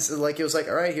 Like, it was like,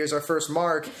 all right, here's our first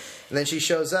mark, and then she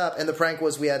shows up, and the prank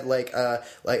was we had like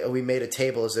we made a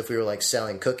table as if we were like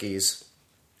selling cookies.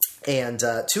 And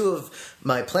two of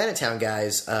my Planet Town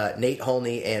guys, Nate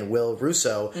Holney and Will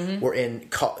Russo, were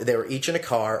they were each in a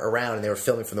car around, and they were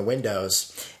filming from the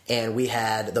windows. And we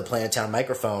had the Planet Town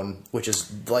microphone, which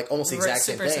is like almost the exact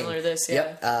same thing. Super similar to this,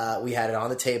 yeah. Yep. We had it on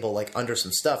the table, like under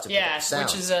some stuff to pick up the sound.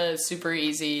 Which is a super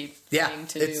easy thing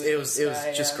to do. It was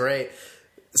just great.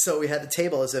 So we had the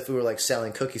table as if we were like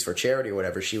selling cookies for charity or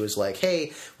whatever. She was like,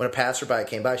 hey, when a passerby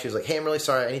came by, she was like, hey, I'm really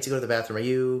sorry, I need to go to the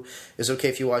bathroom. Is it okay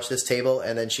if you watch this table?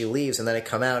 And then she leaves, and then I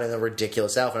come out in a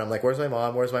ridiculous outfit. I'm like, where's my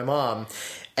mom?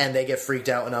 And they get freaked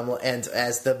out, and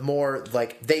as the more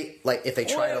like they like if they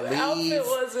try to leave. What outfit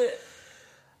was it?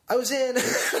 I was in. Come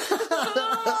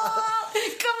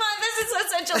on, this is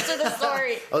essential to the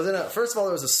story. I was in first of all,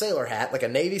 there was a sailor hat, like a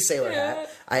Navy sailor hat.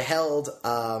 I held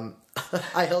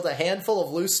a handful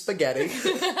of loose spaghetti,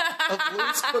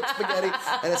 cooked spaghetti,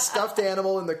 and a stuffed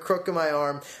animal in the crook of my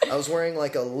arm. I was wearing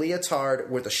like a leotard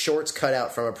with the shorts cut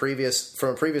out from a previous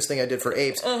thing I did for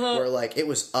Apes, where like it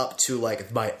was up to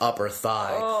like my upper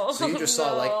thigh, so you just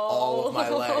saw like all of my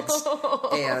legs,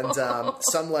 and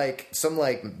some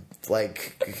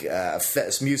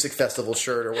music festival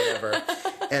shirt or whatever.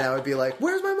 And I would be like,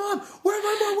 where's my mom?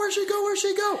 Where'd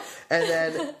she go? And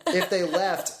then if they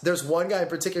left, there's one guy in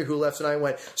particular who left, and I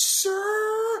went,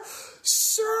 sir,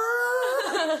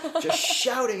 just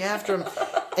shouting after him.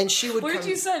 And she would Where'd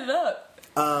you set it up?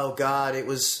 Oh, God, it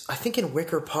was, I think, in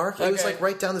Wicker Park. It was, like,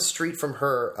 right down the street from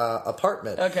her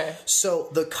apartment. Okay. So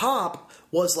the cop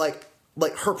was, like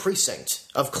her precinct,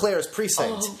 of Claire's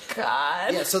precinct. Oh,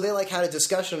 God. Yeah, so they, like, had a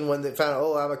discussion when they found out,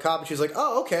 oh, I'm a cop, and she was like,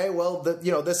 oh, okay, well,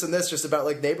 this and this, just about,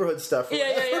 like, neighborhood stuff. Yeah,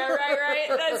 right.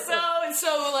 That's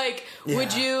so, like,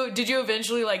 did you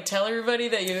eventually, like, tell everybody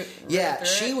that you... Yeah,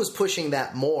 she was pushing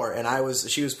that more, and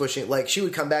she was pushing, like, she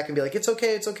would come back and be like, it's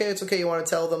okay, you want to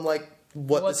tell them, like,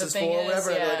 what this is for, or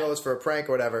whatever, and like, oh, it's for a prank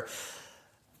or whatever.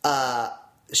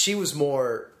 She was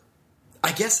more...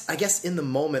 I guess in the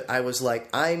moment, I was like,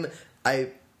 I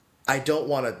don't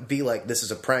want to be like, this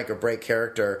is a prank or break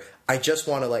character. I just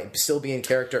want to like still be in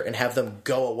character and have them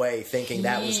go away thinking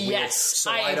that was weird. Yes,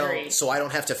 I agree. So I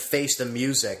don't have to face the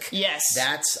music. Yes.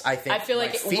 That's, I think, I feel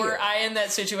like were I in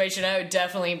that situation, I would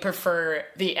definitely prefer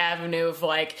the avenue of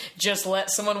like, just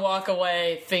let someone walk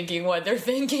away thinking what they're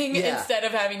thinking instead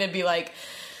of having to be like,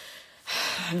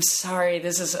 I'm sorry,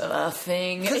 this is a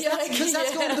thing. Because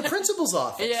that's going to the principal's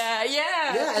office.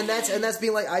 Yeah, and that's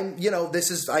being like, I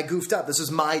goofed up. This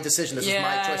is my decision. This is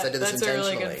my choice. I did this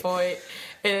intentionally. That's a really good point.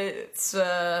 It's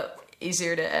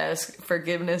easier to ask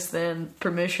forgiveness than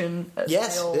permission, as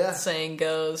the old saying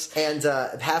goes. And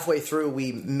halfway through,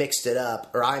 we mixed it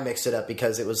up, or I mixed it up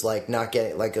because it was like not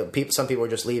getting like some people were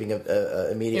just leaving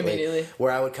immediately.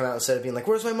 Where I would come out instead of being like,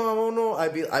 "Where's my mom?" Oh no!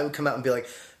 I would come out and be like,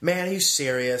 man, are you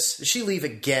serious? Did she leave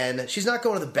again? She's not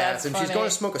going to the bathroom. She's going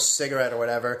to smoke a cigarette or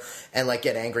whatever, and like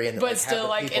get angry and but still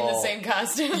like in the same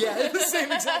costume. Yeah, in the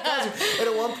same exact costume. And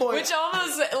at one point, which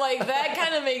almost like that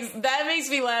kind of makes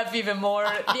me laugh even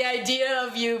more. The idea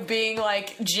of you being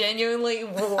like genuinely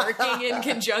working in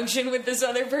conjunction with this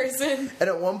other person. And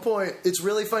at one point, it's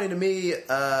really funny to me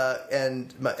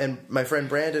and my friend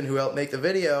Brandon, who helped make the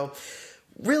video.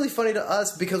 Really funny to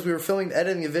us because we were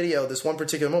editing a video this one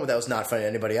particular moment that was not funny to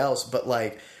anybody else, but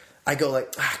like I go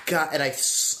like, God, and I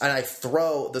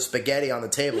throw the spaghetti on the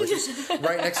table. It's just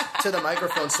right next to the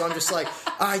microphone, so I'm just like,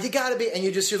 you gotta be, and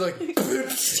you're like, and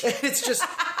it's just,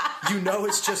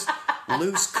 it's just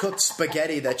loose cooked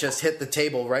spaghetti that just hit the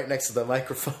table right next to the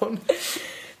microphone.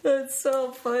 That's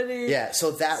so funny. Yeah,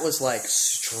 so that was like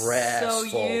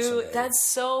stressful.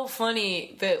 That's so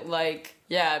funny that like,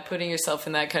 yeah, putting yourself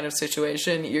in that kind of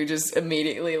situation, you're just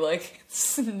immediately like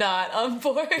not on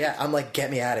board. Yeah, I'm like,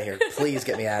 get me out of here. Please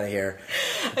get me out of here.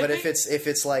 But if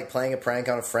it's like playing a prank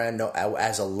on a friend, no,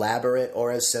 as elaborate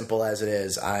or as simple as it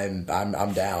is, I'm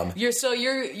down. You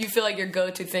feel like your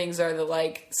go-to things are the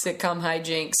like sitcom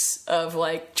hijinks of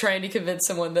like trying to convince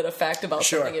someone that a fact about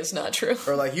something is not true.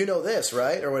 Or like, this,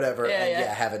 right? Or whatever.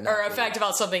 Have it not. Or a fact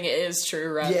about something is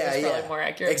true, right? It's probably more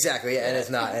accurate. Exactly, and it's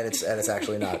not, and it's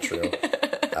actually not true.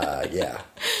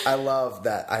 I love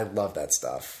that. I love that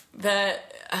stuff. That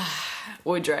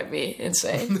would drive me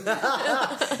insane.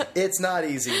 It's not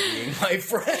easy being my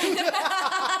friend.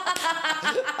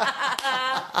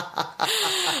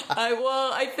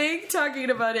 I think talking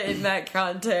about it in that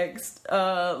context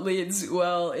leads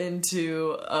well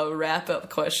into a wrap-up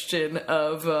question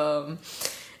of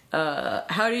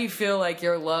how do you feel like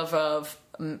your love of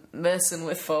messing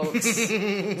with folks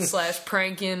 /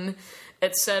 pranking,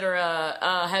 etc.,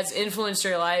 has influenced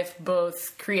your life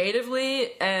both creatively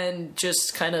and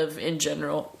just kind of in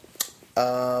general?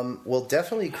 Well,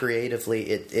 definitely creatively,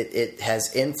 it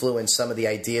has influenced some of the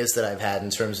ideas that I've had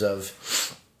in terms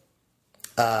of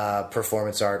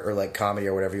performance art or like comedy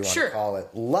or whatever you want to call it.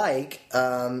 Like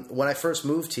when I first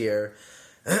moved here,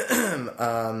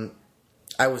 I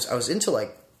was into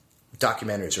like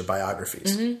documentaries or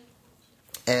biographies. Mm-hmm.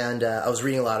 And I was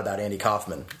reading a lot about Andy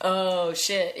Kaufman. Oh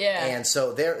shit, yeah. And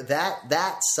so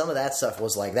some of that stuff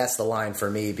was like, that's the line for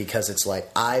me, because it's like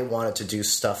I wanted to do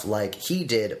stuff like he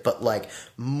did, but like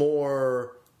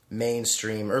more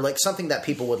mainstream, or like something that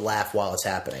people would laugh while it's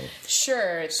happening.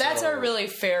 Sure, that's a really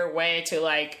fair way to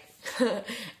like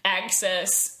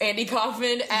access Andy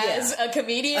Kaufman as a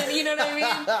comedian, you know what I mean?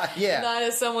 Yeah. Not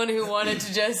as someone who wanted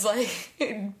to just like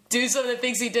do some of the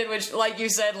things he did, which, like you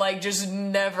said, like just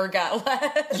never got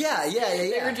laughs. Yeah.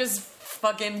 They were just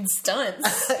fucking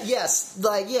stunts. Yes,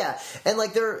 like and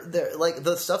like they're like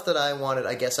the stuff that I wanted.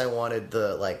 I guess I wanted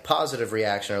the like positive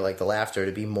reaction or like the laughter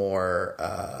to be more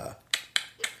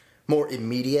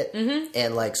immediate,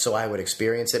 and like so I would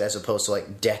experience it as opposed to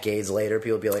like decades later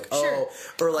people would be like, or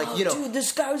like, you know, dude,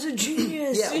 this guy was a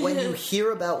genius. Yeah, when you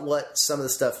hear about some of the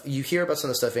stuff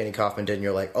Andy Kaufman did, and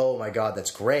you're like, oh my god,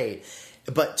 that's great.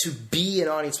 But to be an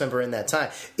audience member in that time,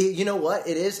 you know what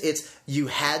it is? It's you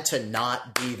had to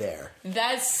not be there.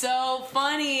 That's so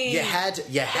funny. You had to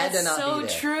not be there. So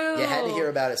true. You had to hear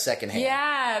about it secondhand.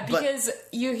 Yeah, because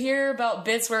you hear about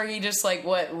bits where he just like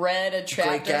read a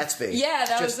chapter. Great Gatsby. Yeah,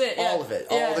 that was it. All of it.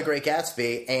 Yeah. All the Great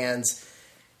Gatsby, and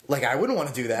like I wouldn't want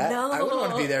to do that. No. I wouldn't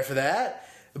want to be there for that.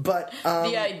 But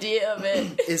the idea of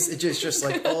it is just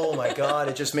like, oh my god,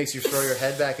 it just makes you throw your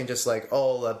head back and just like,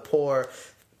 oh, the poor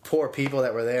people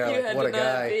that were there. You like, had what to a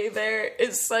guy. not be there.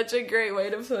 It's such a great way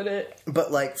to put it.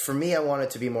 But like for me, I want it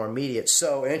to be more immediate.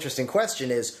 So an interesting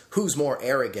question is, who's more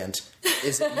arrogant?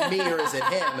 Is it me or is it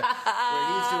him? Where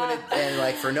he's doing it and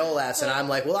like for no laughs, and I'm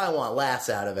like, well, I want laughs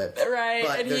out of it. Right,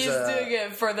 but and he's doing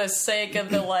it for the sake of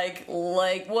the like,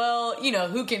 well, you know,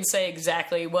 who can say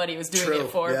exactly what he was doing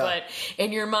it for? Yeah. But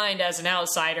in your mind, as an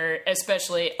outsider,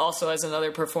 especially also as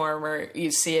another performer,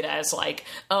 you see it as like,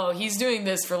 oh, he's doing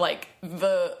this for like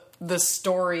the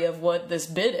story of what this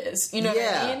bit is. You know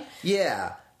what I mean?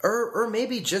 Yeah. Or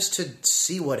maybe just to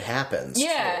see what happens.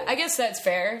 Yeah, too. I guess that's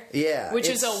fair. Yeah. Which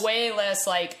is a way less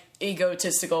like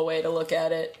egotistical way to look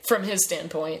at it from his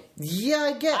standpoint. Yeah,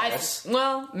 I guess.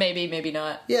 Well, maybe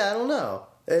not. Yeah, I don't know.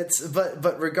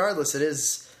 But regardless, it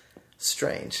is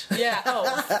strange. Yeah,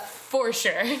 for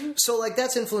sure. So like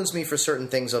that's influenced me for certain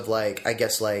things of like, I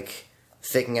guess like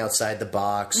thinking outside the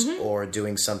box or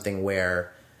doing something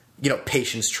where, you know,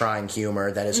 patience trying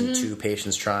humor that isn't too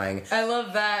patience trying. I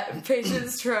love that.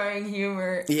 Patience trying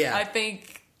humor. Yeah. I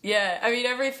think, I mean,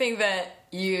 everything that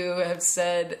you have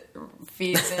said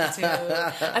feeds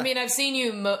into... I mean, I've seen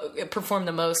you perform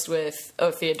the most with O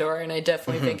Theodora, and I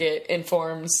definitely think it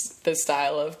informs the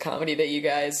style of comedy that you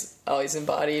guys always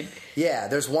embodied. Yeah,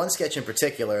 there's one sketch in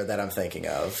particular that I'm thinking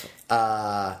of.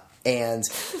 And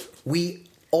we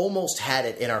almost had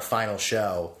it in our final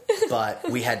show,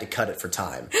 but we had to cut it for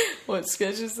time. What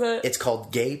sketch is that? It's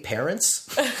called Gay Parents.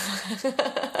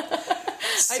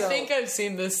 I think I've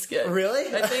seen this sketch.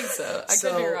 Really? I think so. I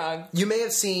could be wrong. You may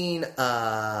have seen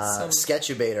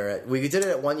Sketchubator. We did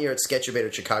it one year at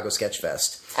Sketchubator Chicago Sketch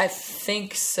Fest. I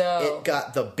think so. It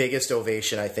got the biggest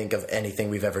ovation, I think, of anything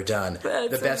we've ever done. That's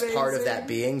the best part of amazing. that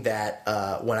being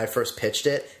that when I first pitched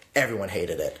it, everyone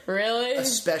hated it. Really?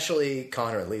 Especially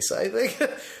Connor and Lisa, I think.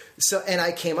 So, and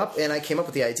I came up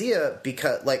with the idea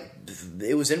because, like,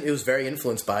 it was very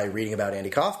influenced by reading about Andy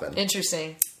Kaufman.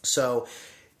 Interesting. So,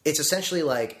 it's essentially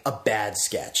like a bad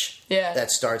sketch. Yeah.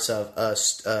 That starts of a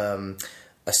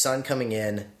son coming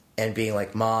in and being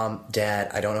like, "Mom, Dad,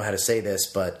 I don't know how to say this,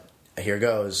 but here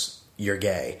goes. You're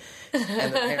gay."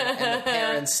 And the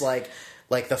parents like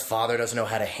the father doesn't know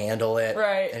how to handle it.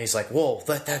 Right. And he's like, "Whoa,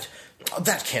 that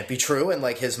can't be true." And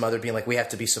like his mother being like, "We have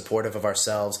to be supportive of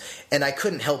ourselves." And I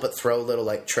couldn't help but throw little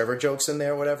like Trevor jokes in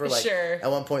there or whatever. Like sure.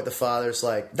 At one point the father's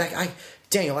like,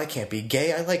 Daniel, I can't be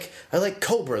gay. I like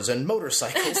cobras and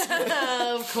motorcycles.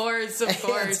 Of course.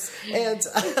 And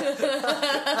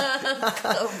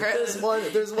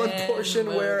there's one portion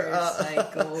where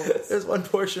there's one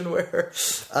portion where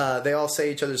they all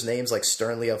say each other's names like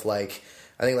sternly of like,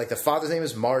 I think like the father's name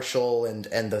is Marshall and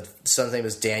the son's name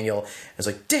is Daniel. And it's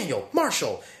like, Daniel,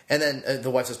 Marshall. And then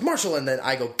the wife says, Marshall. And then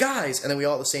I go, guys. And then we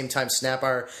all at the same time snap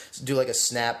our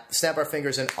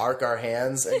fingers and arc our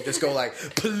hands and just go like,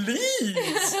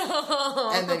 please.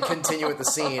 And then continue with the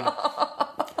scene.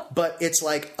 But it's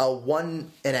like a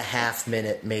 1.5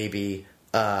 minute maybe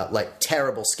like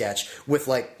terrible sketch with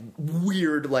like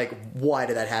weird like why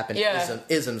did that happen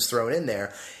isms thrown in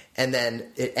there, and then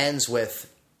it ends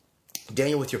with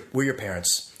Daniel, we're your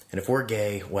parents, and if we're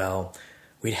gay, well,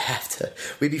 we'd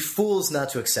be fools not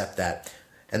to accept that.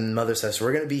 And the mother says,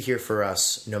 we're going to be here for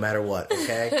us no matter what,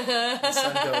 okay? The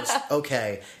son goes,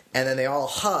 okay. And then they all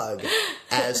hug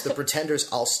as the Pretenders'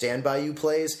 I'll Stand By You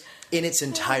plays in its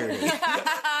entirety.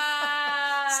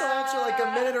 So after like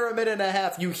a minute or a minute and a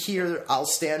half, you hear I'll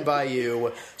Stand By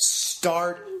You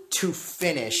start to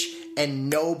finish, and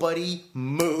nobody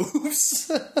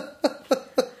moves.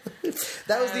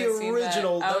 That was the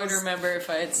original. I would remember if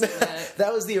I had seen that.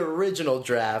 That was the original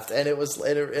draft, and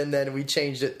and then we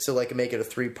changed it to like make it a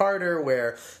 3-parter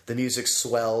where the music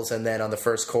swells, and then on the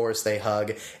first chorus they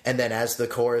hug, and then as the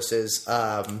chorus is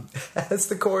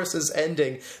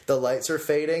ending, the lights are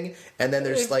fading, and then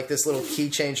there's like this little key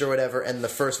change or whatever, and the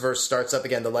first verse starts up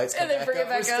again. The lights come back up. And they bring it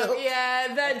back up.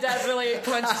 Yeah, that definitely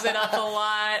punches it up a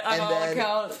lot on all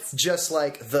accounts. Just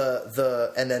like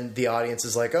and then the audience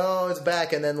is like, oh, it's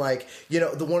back, and then like, you know,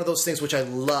 one of those things which I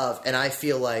love, and I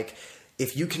feel like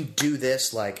if you can do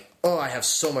this, like, oh, I have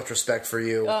so much respect for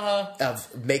you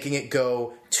of making it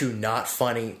go to not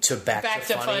funny to back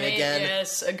to funny again.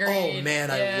 Yes, agreed. Oh man,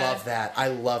 I love that. I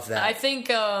love that. I think,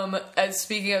 as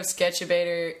speaking of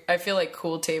Sketchabator, I feel like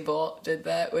Cool Table did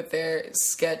that with their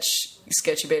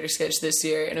Sketchabator sketch this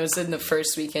year, and it was in the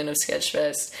first weekend of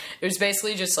Sketchfest. It was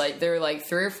basically just like there were like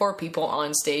 3 or 4 people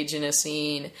on stage in a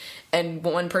scene, and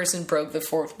one person broke the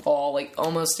 4th wall like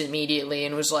almost immediately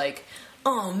and was like,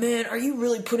 oh man, are you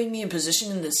really putting me in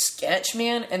position in this sketch,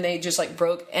 man? And they just like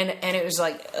broke, and it was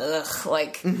like, ugh,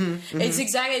 like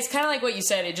it's kind of like what you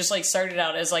said. It just like started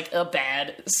out as like a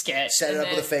bad sketch, set it up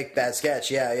with a fake bad sketch,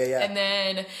 yeah. And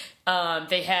then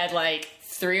they had like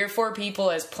 3 or 4 people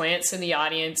as plants in the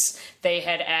audience. They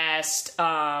had asked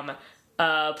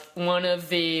one of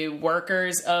the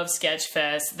workers of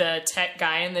Sketchfest, the tech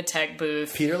guy in the tech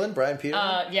booth. Brian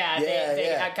Peterlin?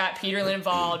 They got Peterlin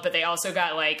involved, but they also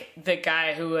got, like, the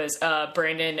guy who was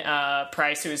Brandon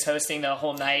Price, who was hosting the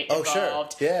whole night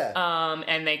involved. Sure. Yeah.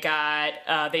 And they got,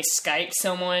 they Skyped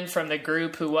someone from the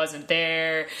group who wasn't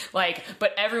there. Like,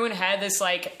 but everyone had this,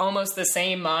 like, almost the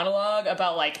same monologue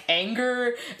about, like,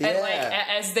 anger. And, like,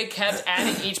 as they kept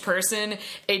adding each person,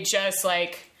 it just,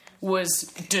 like, was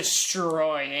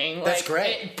destroying. That's like,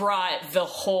 great. It brought the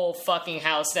whole fucking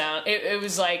house down. It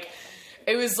was like,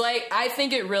 I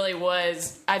think it really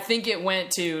was. I think it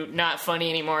went to not funny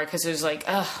anymore because it was like,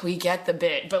 ugh, we get the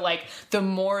bit. But like, the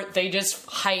more they just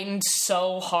heightened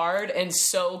so hard and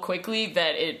so quickly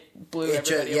that it blew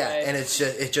everybody away. And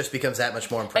it just becomes that much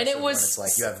more impressive. And when it's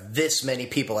like you have this many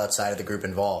people outside of the group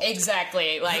involved.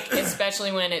 Exactly. Like,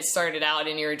 especially when it started out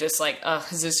and you were just like, ugh,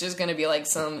 is this just going to be like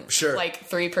some like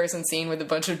 3-person scene with a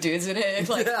bunch of dudes in it,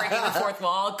 like breaking the 4th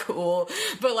wall? Cool.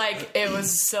 But like, it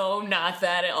was so not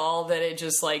that at all that it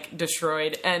just like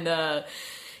destroyed. And the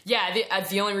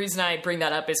only reason I bring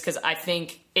that up is because I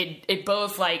think it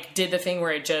both like did the thing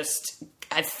where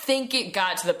I think it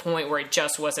got to the point where it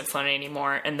just wasn't funny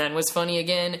anymore and then was funny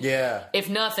again. Yeah. If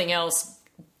nothing else,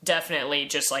 definitely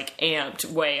just like amped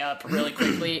way up really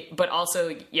quickly. But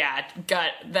also,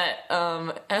 got that,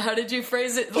 how did you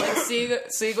phrase it? Like, seeing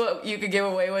what you could get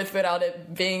away with without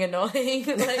it being annoying.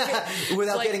 Like,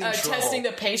 without like, getting in trouble. Testing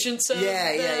the patience of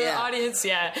the audience.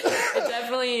 Yeah. It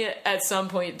definitely at some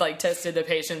point like tested the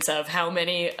patience of how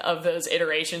many of those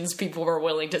iterations people were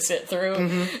willing to sit through.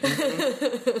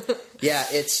 Yeah,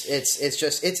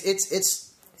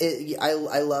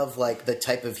 I love like the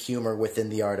type of humor within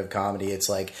the art of comedy. It's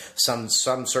like some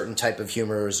certain type of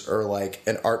humors or like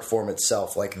an art form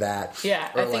itself, like that. Yeah,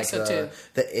 or I think like so too.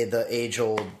 The age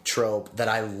old trope that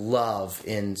I love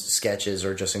in sketches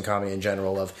or just in comedy in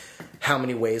general of how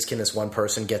many ways can this one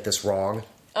person get this wrong?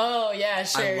 Oh yeah,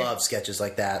 sure. I love sketches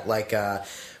like that. Like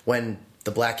when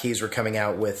the Black Keys were coming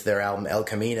out with their album El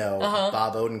Camino,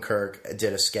 Bob Odenkirk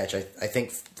did a sketch. I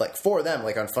think like for them,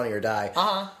 like on Funny or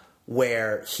Die.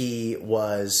 Where he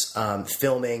was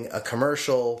filming a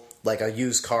commercial, like a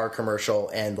used car commercial,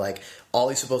 and like all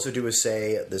he's supposed to do is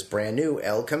say this brand new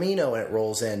El Camino, and it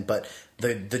rolls in. But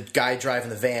the guy driving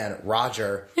the van,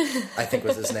 Roger, I think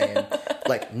was his name,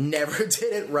 like never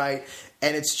did it right,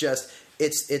 and it's just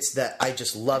it's that I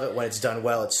just love it when it's done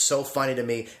well. It's so funny to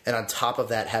me, and on top of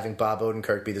that, having Bob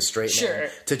Odenkirk be the straight man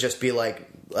to just be like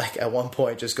at one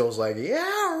point just goes like, "Yeah,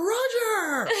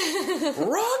 Roger,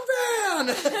 wrong man."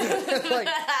 Like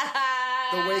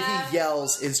the way he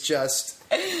yells is just.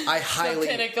 I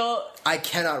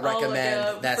cannot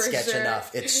recommend that sketch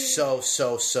enough. It's so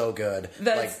good.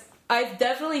 I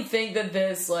definitely think that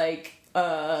this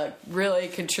really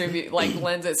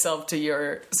lends itself to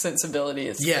your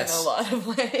sensibilities in a lot of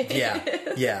ways.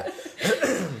 Yeah.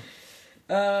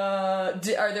 Are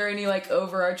there any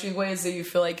overarching ways that you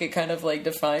feel like it kind of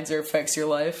defines or affects your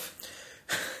life?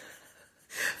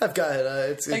 I've got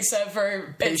it's except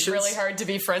for patience. It's really hard to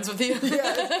be friends with you.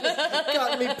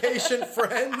 Got me patient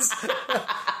friends.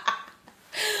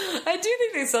 I do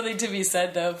think there's something to be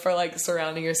said though for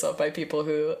surrounding yourself by people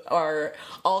who are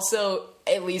also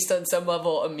at least on some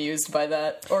level amused by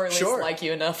that, or at least like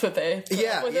you enough that they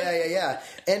yeah.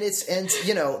 And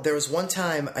there was one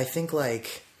time I think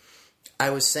I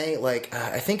was saying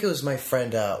I think it was my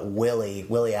friend Willie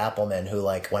Appleman who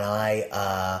when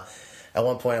I at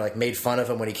one point, I made fun of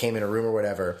him when he came in a room or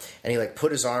whatever, and he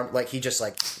put his arm he just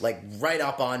right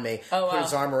up on me, put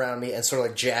his arm around me, and sort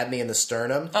of jabbed me in the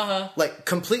sternum,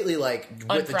 completely with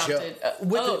the joke.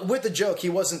 With the joke, he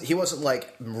wasn't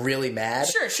really mad.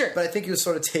 Sure. But I think he was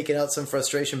sort of taking out some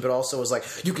frustration, but also was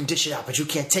you can dish it out, but you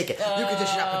can't take it. You can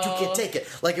dish it out, but you can't take it.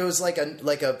 It was like a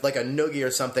noogie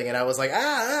or something, and I was like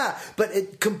but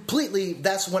it completely.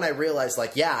 That's when I realized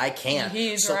I can't.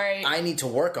 He's right. I need to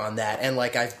work on that, and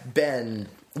I've been.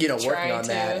 Working on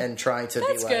that and trying to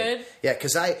That's be good. Yeah,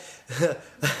 because I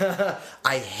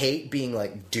hate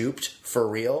being duped for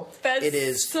real. It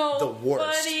is so the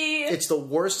worst. Funny. It's the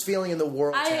worst feeling in the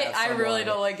world. I really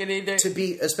don't like it either. To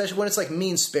be, especially when it's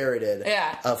mean spirited.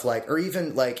 Yeah. Of or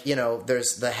even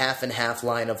there's the half and half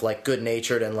line of good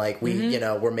natured and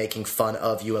we're making fun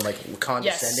of you and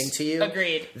condescending to you.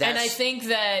 Agreed. And I think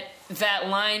that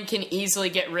line can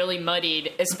easily get really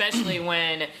muddied, especially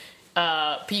when.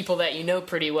 People that you know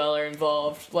pretty well are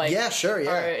involved. It's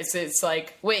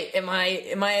wait, am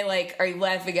I are you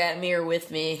laughing at me or with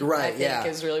me? Right. I think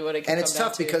is really what it can and it's come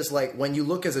tough down to. because when you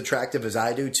look as attractive as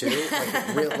I do too,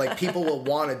 people will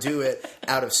want to do it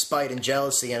out of spite and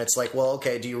jealousy, and it's well,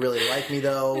 okay, do you really like me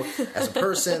though as a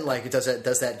person?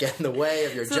 Does that get in the way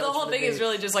of your judgment? So the whole thing is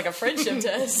really just a friendship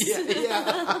test. Yeah.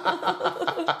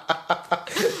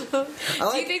 Do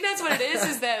you think that's what it is?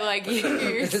 Is that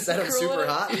you're is that I'm super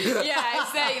hot? Yeah,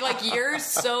 it's that you're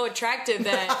so attractive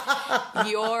that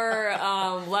your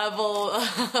level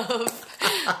of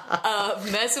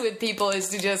messing with people is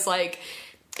to just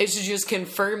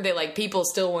confirm that people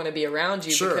still want to be around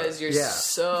you because you're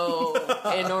so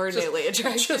inordinately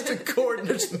attractive. Just a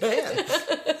gorgeous man.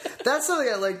 That's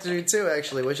something I like to do too,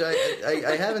 actually, which I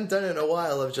haven't done in a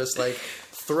while. Of just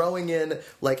throwing in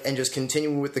and just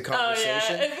continuing with the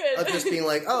conversation of just being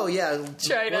try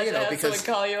not to have someone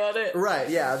call you on it, right?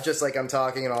 Yeah, of just I'm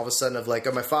talking and all of a sudden of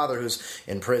my father who's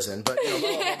in prison, but blah,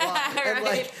 blah,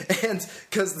 blah. And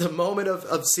because the moment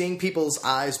of seeing people's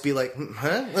eyes be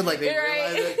huh, and they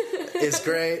realize it is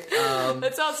great.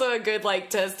 That's also a good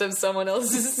test of someone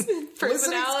else's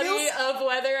personality of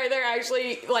whether they're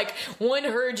actually one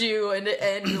heard you and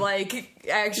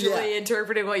actually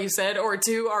interpreted what you said, or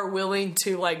two are willing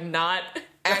to not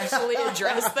actually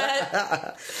address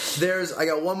that. I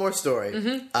got one more story.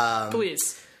 Mm-hmm.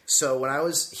 Please. So when I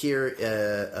was here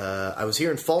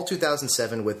in fall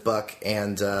 2007 with Buck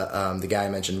and the guy I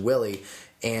mentioned, Willie,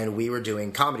 and we were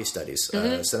doing comedy studies,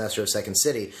 a semester of Second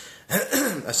City,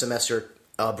 a semester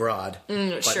abroad.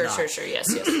 Sure,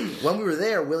 yes. When we were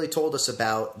there, Willie told us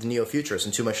about the Neo-Futurists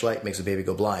and Too Much Light Makes a Baby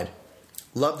Go Blind.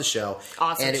 Loved the show.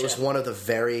 Awesome and it show. was one of the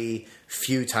very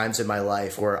few times in my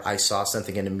life where I saw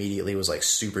something and immediately was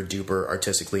super duper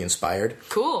artistically inspired.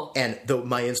 Cool. And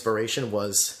my inspiration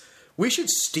was, we should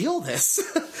steal this.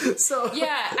 So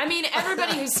yeah, I mean,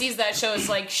 everybody who sees that show is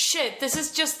shit, this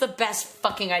is just the best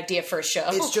fucking idea for a show.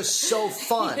 It's just so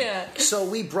fun. Yeah. So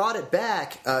we brought it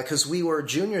back because we were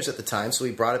juniors at the time, so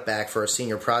we brought it back for a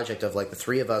senior project of the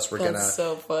three of us were going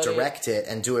to direct it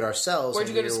and do it ourselves. Where'd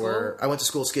you go to school? I went to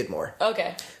school Skidmore.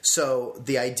 Okay. So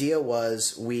the idea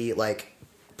was we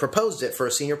proposed it for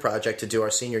a senior project to do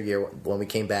our senior year when we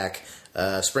came back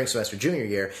spring semester junior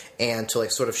year, and to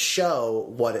sort of show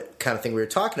what kind of thing we were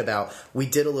talking about, we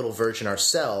did a little version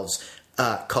ourselves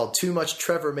called Too Much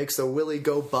Trevor Makes the Willie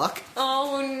Go Buck.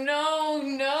 Oh no.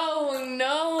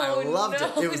 I loved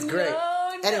it. It was great.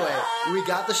 Anyway, we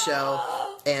got the show,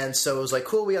 and so it was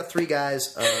cool, we got three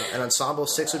guys, an ensemble of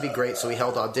 6 would be great, so we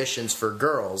held auditions for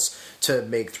girls to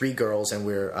make 3 girls, and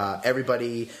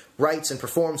everybody writes and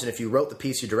performs, and if you wrote the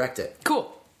piece, you direct it.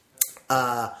 Cool.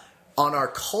 on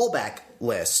our callback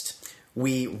list,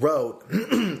 we wrote,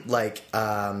 like,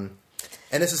 and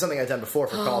this is something I've done before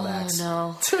for callbacks.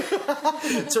 No.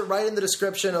 To write in the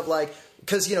description of, like,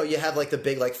 because, you know, you have, like, the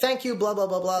big, like, thank you, blah, blah,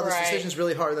 blah, blah. This decision's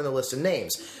really hard, and then the list of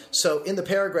names. So in the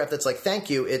paragraph that's like, thank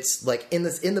you, it's, like, in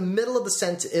the middle of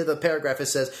the paragraph, it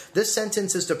says, this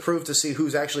sentence is to prove to see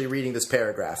who's actually reading this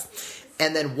paragraph.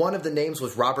 And then one of the names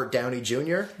was Robert Downey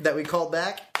Jr. that we called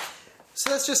back.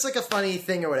 So that's just, like, a funny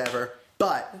thing or whatever.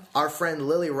 But our friend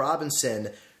Lily Robinson,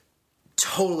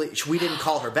 totally, we didn't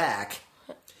call her back,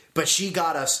 but she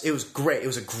got us, it was great. It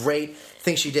was a great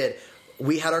thing she did.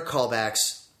 We had our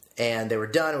callbacks, and they were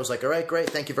done. It was like, all right, great,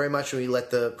 thank you very much. And we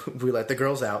let the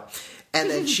girls out. And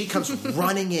then she comes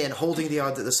running in, holding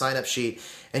the sign-up sheet,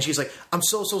 and she's like, I'm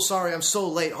so sorry. I'm so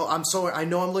late. Oh, I'm sorry. I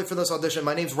know I'm late for this audition.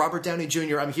 My name's Robert Downey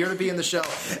Jr. I'm here to be in the show.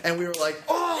 And we were like,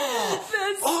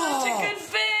 That's such a good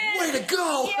fit. Way to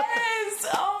go. Yes.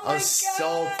 Oh, my God. I was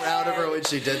so proud of her when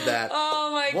she did that.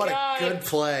 Oh, my What God. a good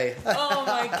play. Oh,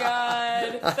 my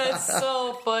God. That's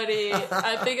so funny.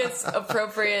 I think it's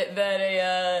appropriate that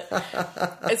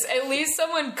it's at least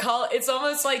someone it's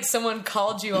almost like someone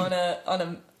called you on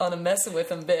a messing with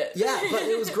them bit. Yeah, but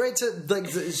it was great to, like,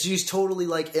 she's totally,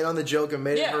 like, in on the joke and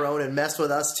made it her own and messed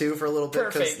with us too for a little bit.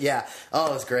 Perfect. Yeah.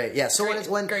 Oh, it was great. Yeah. So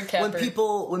when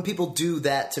people do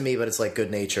that to me, but it's like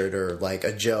good natured or like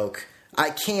a joke,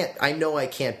 I know I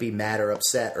can't be mad or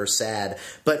upset or sad.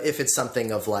 But if it's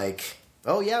something of like,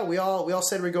 oh yeah, we all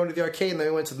said we were going to the arcade and then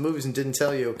we went to the movies and didn't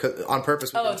tell you on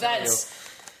purpose.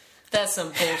 That's some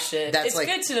bullshit. It's like,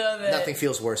 good to know that nothing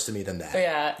feels worse to me than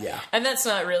that. Yeah. And that's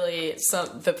not really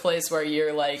the place where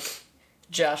you're like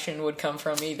Joshin would come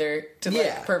from either, to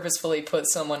like purposefully put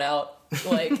someone out,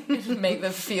 like make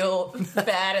them feel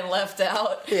bad and left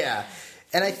out. Yeah.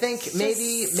 And I think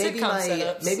maybe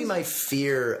my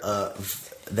fear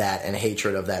of that and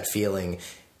hatred of that feeling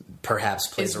perhaps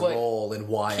plays a role in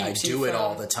why I do it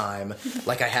all the time.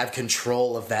 Like I have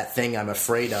control of that thing I'm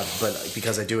afraid of, but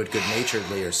because I do it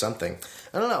good-naturedly or something.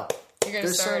 I don't know. You're going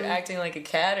to start acting like a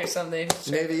cat or something.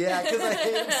 Maybe, yeah, because I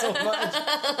hate him so much.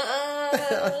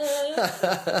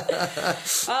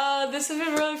 This has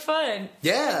been really fun.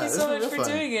 Yeah, thank you so much for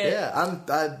doing it. Yeah,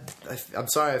 I'm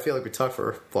sorry. I feel like we talked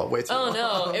for way too long. Oh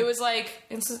no, it was like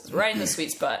it's right in the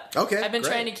sweet spot. Okay, I've been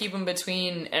trying to keep them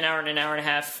between an hour and a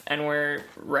half, and we're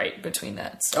right between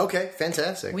that. So. Okay,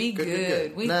 fantastic. We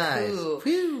good. We nice. Cool.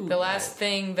 Whew. The last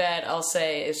thing that I'll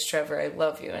say is, Trevor, I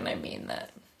love you, and I mean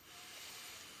that.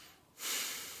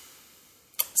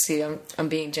 See, I'm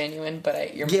being genuine,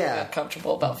 but you're not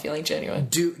comfortable about feeling genuine.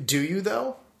 Do you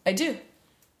though? I do.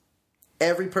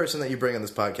 Every person that you bring on this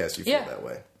podcast, you feel that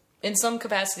way. In some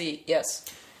capacity, yes.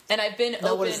 And I've been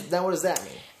open. What does that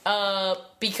mean?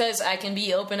 Because I can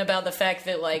be open about the fact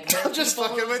that, like, I'm just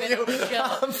fucking with you. I'm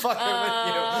fucking with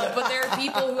you. But there are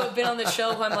people who have been on the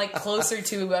show who I'm like closer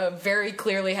to, very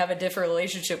clearly have a different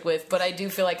relationship with. But I do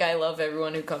feel like I love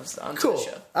everyone who comes on the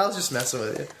show. I was just messing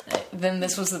with you. Then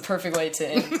this was the perfect way to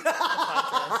end the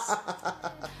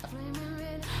podcast.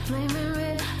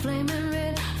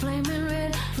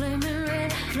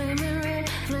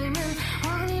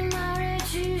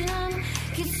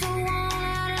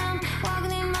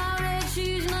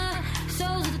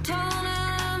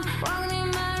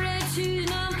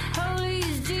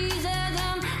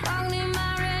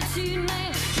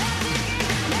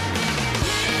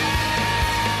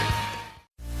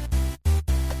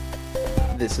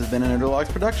 This has been a Nerdologues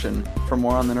production. For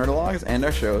more on the Nerdologues and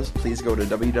our shows, please go to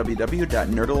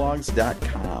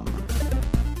www.nerdologues.com.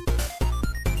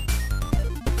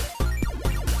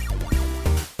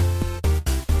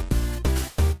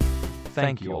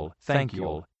 Thank you all.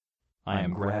 I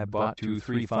am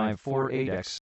GrabBot23548X.